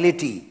in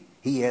reality.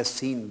 He has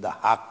seen the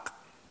haqq.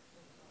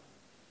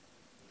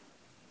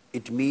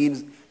 It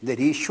means that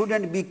he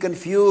shouldn't be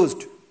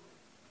confused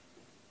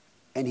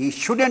and he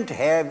shouldn't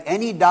have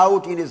any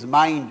doubt in his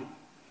mind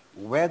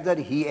whether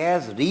he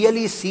has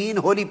really seen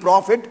Holy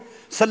Prophet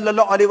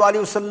sallallahu alaihi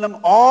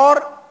wasallam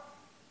or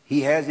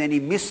he has any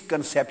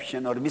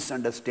misconception or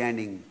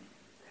misunderstanding.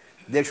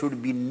 There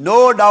should be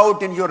no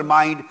doubt in your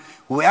mind.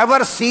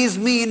 Whoever sees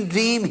me in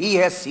dream, he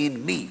has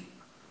seen me.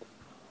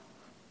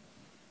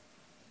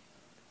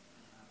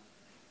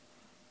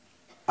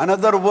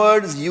 Another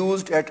words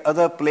used at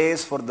other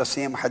place for the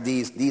same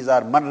hadith. These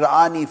are man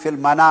ra'ani fil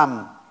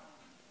manam,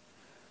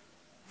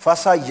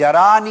 fasa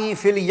yarani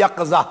fil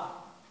yaqza.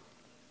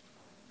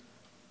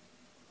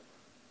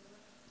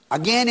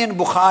 Again in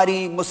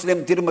Bukhari,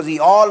 Muslim, Tirmidhi,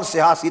 all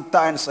Sahih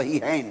Sittah and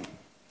Sahihain.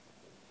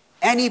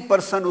 Any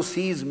person who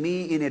sees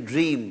me in a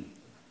dream,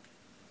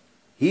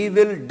 he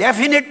will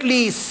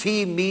definitely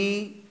see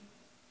me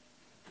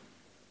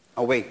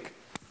awake.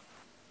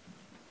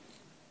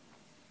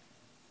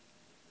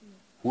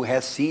 Who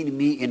has seen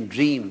me in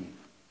dream,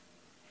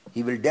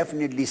 he will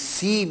definitely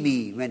see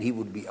me when he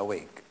would be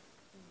awake.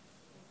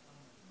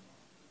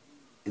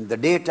 In the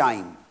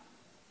daytime,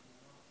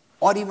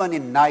 or even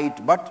in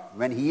night, but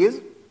when he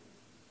is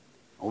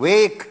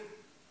awake,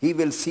 he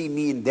will see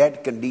me in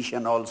that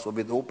condition also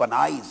with open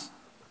eyes.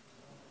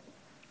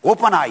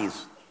 Open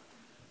eyes.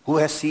 Who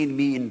has seen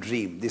me in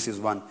dream? This is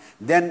one.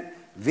 Then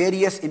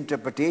various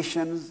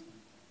interpretations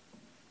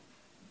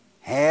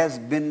has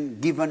been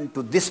given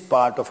to this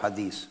part of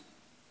hadith.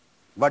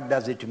 What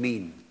does it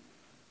mean?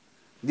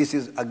 This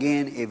is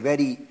again a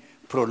very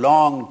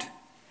prolonged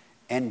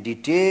and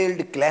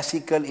detailed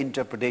classical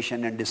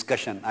interpretation and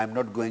discussion. I am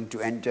not going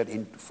to enter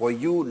into for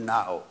you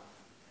now.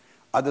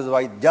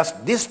 Otherwise,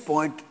 just this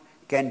point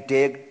can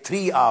take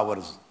 3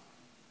 hours.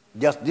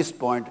 Just this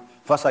point,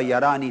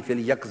 فَسَيَرَانِ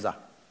فِي الْيَقْظَةِ.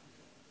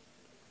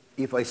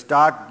 If I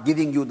start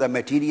giving you the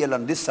material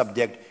on this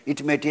subject,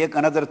 it may take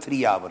another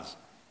 3 hours.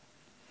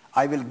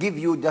 I will give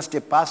you just a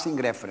passing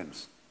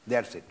reference.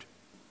 That's it.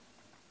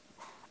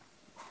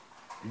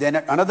 Then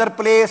at another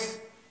place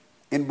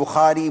in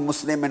Bukhari,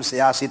 Muslim and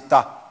Sahih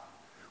Sittah,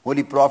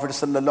 Holy Prophet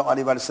sallallahu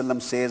alaihi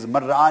wasallam says,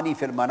 "Man ra'ani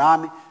fil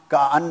manami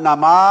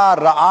ka'annama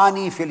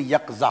ra'ani fil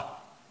yaqza."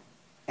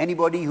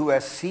 Anybody who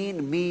has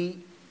seen me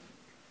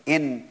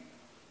in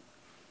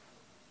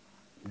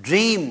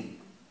dream,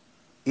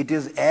 it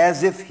is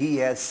as if he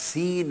has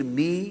seen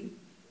me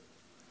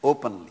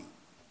openly,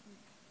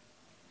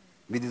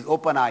 with his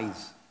open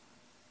eyes.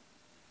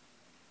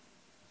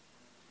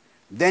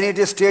 Then it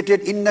is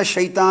stated, "Inna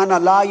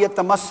shaytana la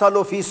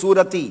yatamassalu fi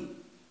surati."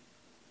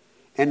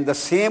 And the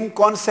same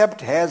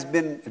concept has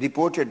been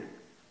reported.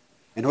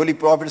 And Holy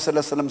Prophet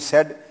ﷺ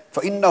said,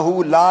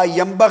 فَإِنَّهُ لَا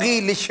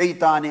يَنْبَغِي لِلشَّيْطَانِ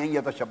أَنْ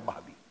يَتَشَبَّهَ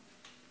بِي.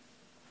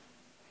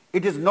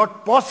 It is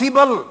not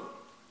possible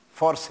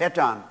for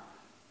Satan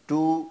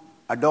to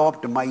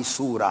adopt my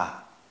surah,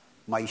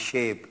 my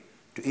shape,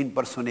 to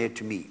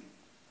impersonate me.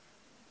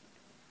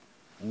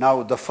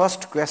 Now the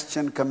first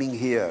question coming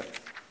here,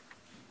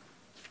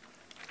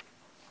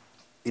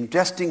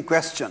 interesting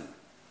question,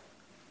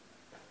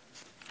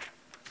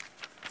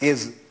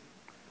 is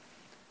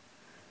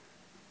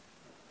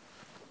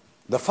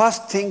the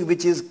first thing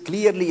which is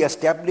clearly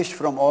established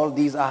from all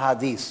these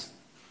ahadith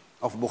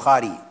of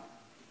Bukhari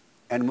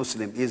and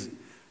Muslim is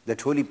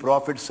that Holy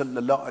Prophet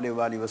sallallahu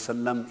alaihi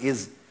wasallam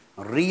is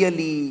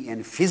really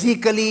and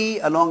physically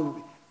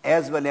along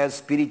as well as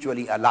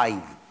spiritually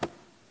alive.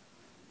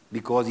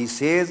 Because he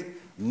says,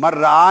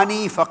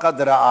 "Mar'ani faqad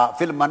ra'a,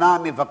 fil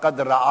manami faqad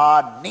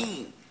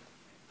ra'ani."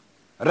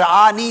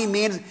 Ra'ani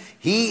means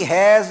he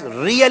has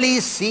really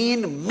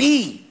seen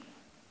me.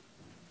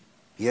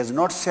 He has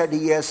not said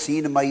he has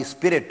seen my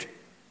spirit.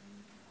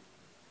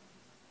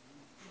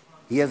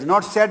 He has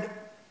not said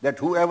that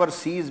whoever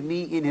sees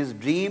me in his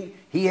dream,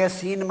 he has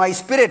seen my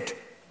spirit.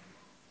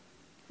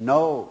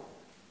 No.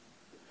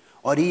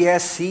 Or he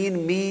has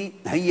seen me,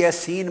 he has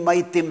seen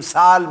my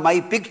timsal, my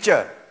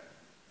picture.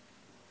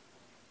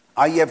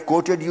 I have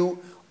quoted you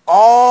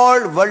all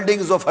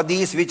wordings of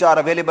hadith which are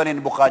available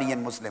in Bukhari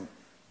and Muslim.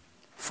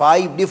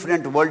 5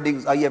 different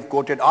wordings I have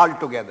quoted all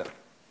together.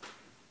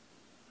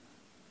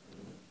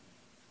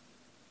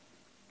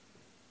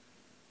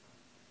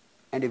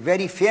 And a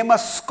very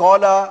famous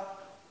scholar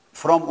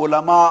from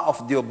ulama of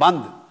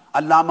Deoband,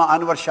 Allama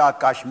Anwar Shah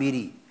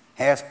Kashmiri,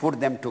 has put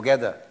them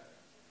together.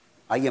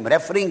 I am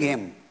referring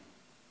him.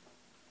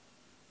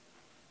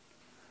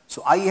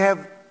 So I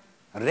have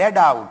read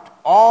out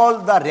all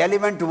the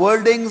relevant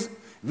wordings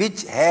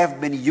which have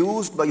been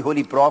used by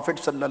Holy Prophet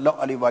sallallahu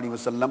alaihi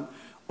wasallam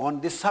on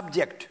this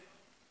subject.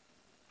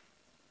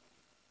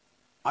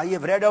 I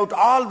have read out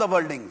all the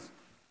wordings.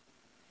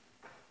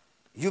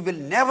 You will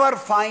never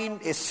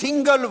find a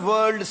single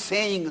word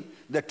saying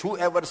that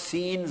whoever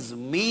sees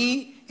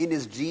me in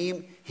his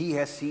dream, he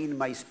has seen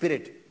my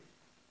spirit.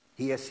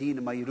 He has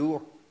seen my ruh.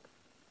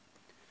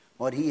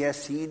 Or he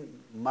has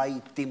seen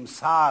my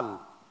timsal,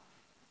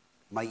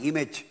 my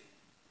image.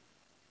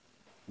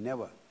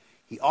 Never.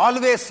 He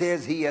always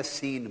says he has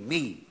seen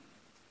me.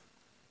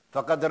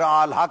 فَقَدْ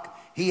رَأَى الْحَقِّ.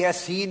 He has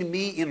seen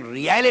me in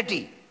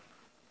reality.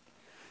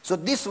 So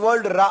this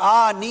word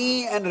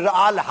ra'ani and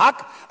ra'al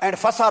haq and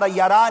fasara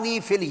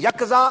yarani fil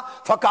yakza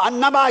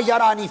faka'annama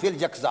yarani fil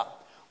yakza.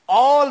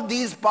 All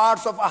these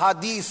parts of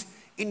ahadith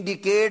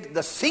indicate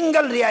the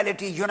single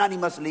reality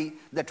unanimously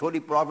that Holy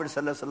Prophet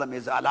ﷺ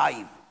is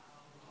alive.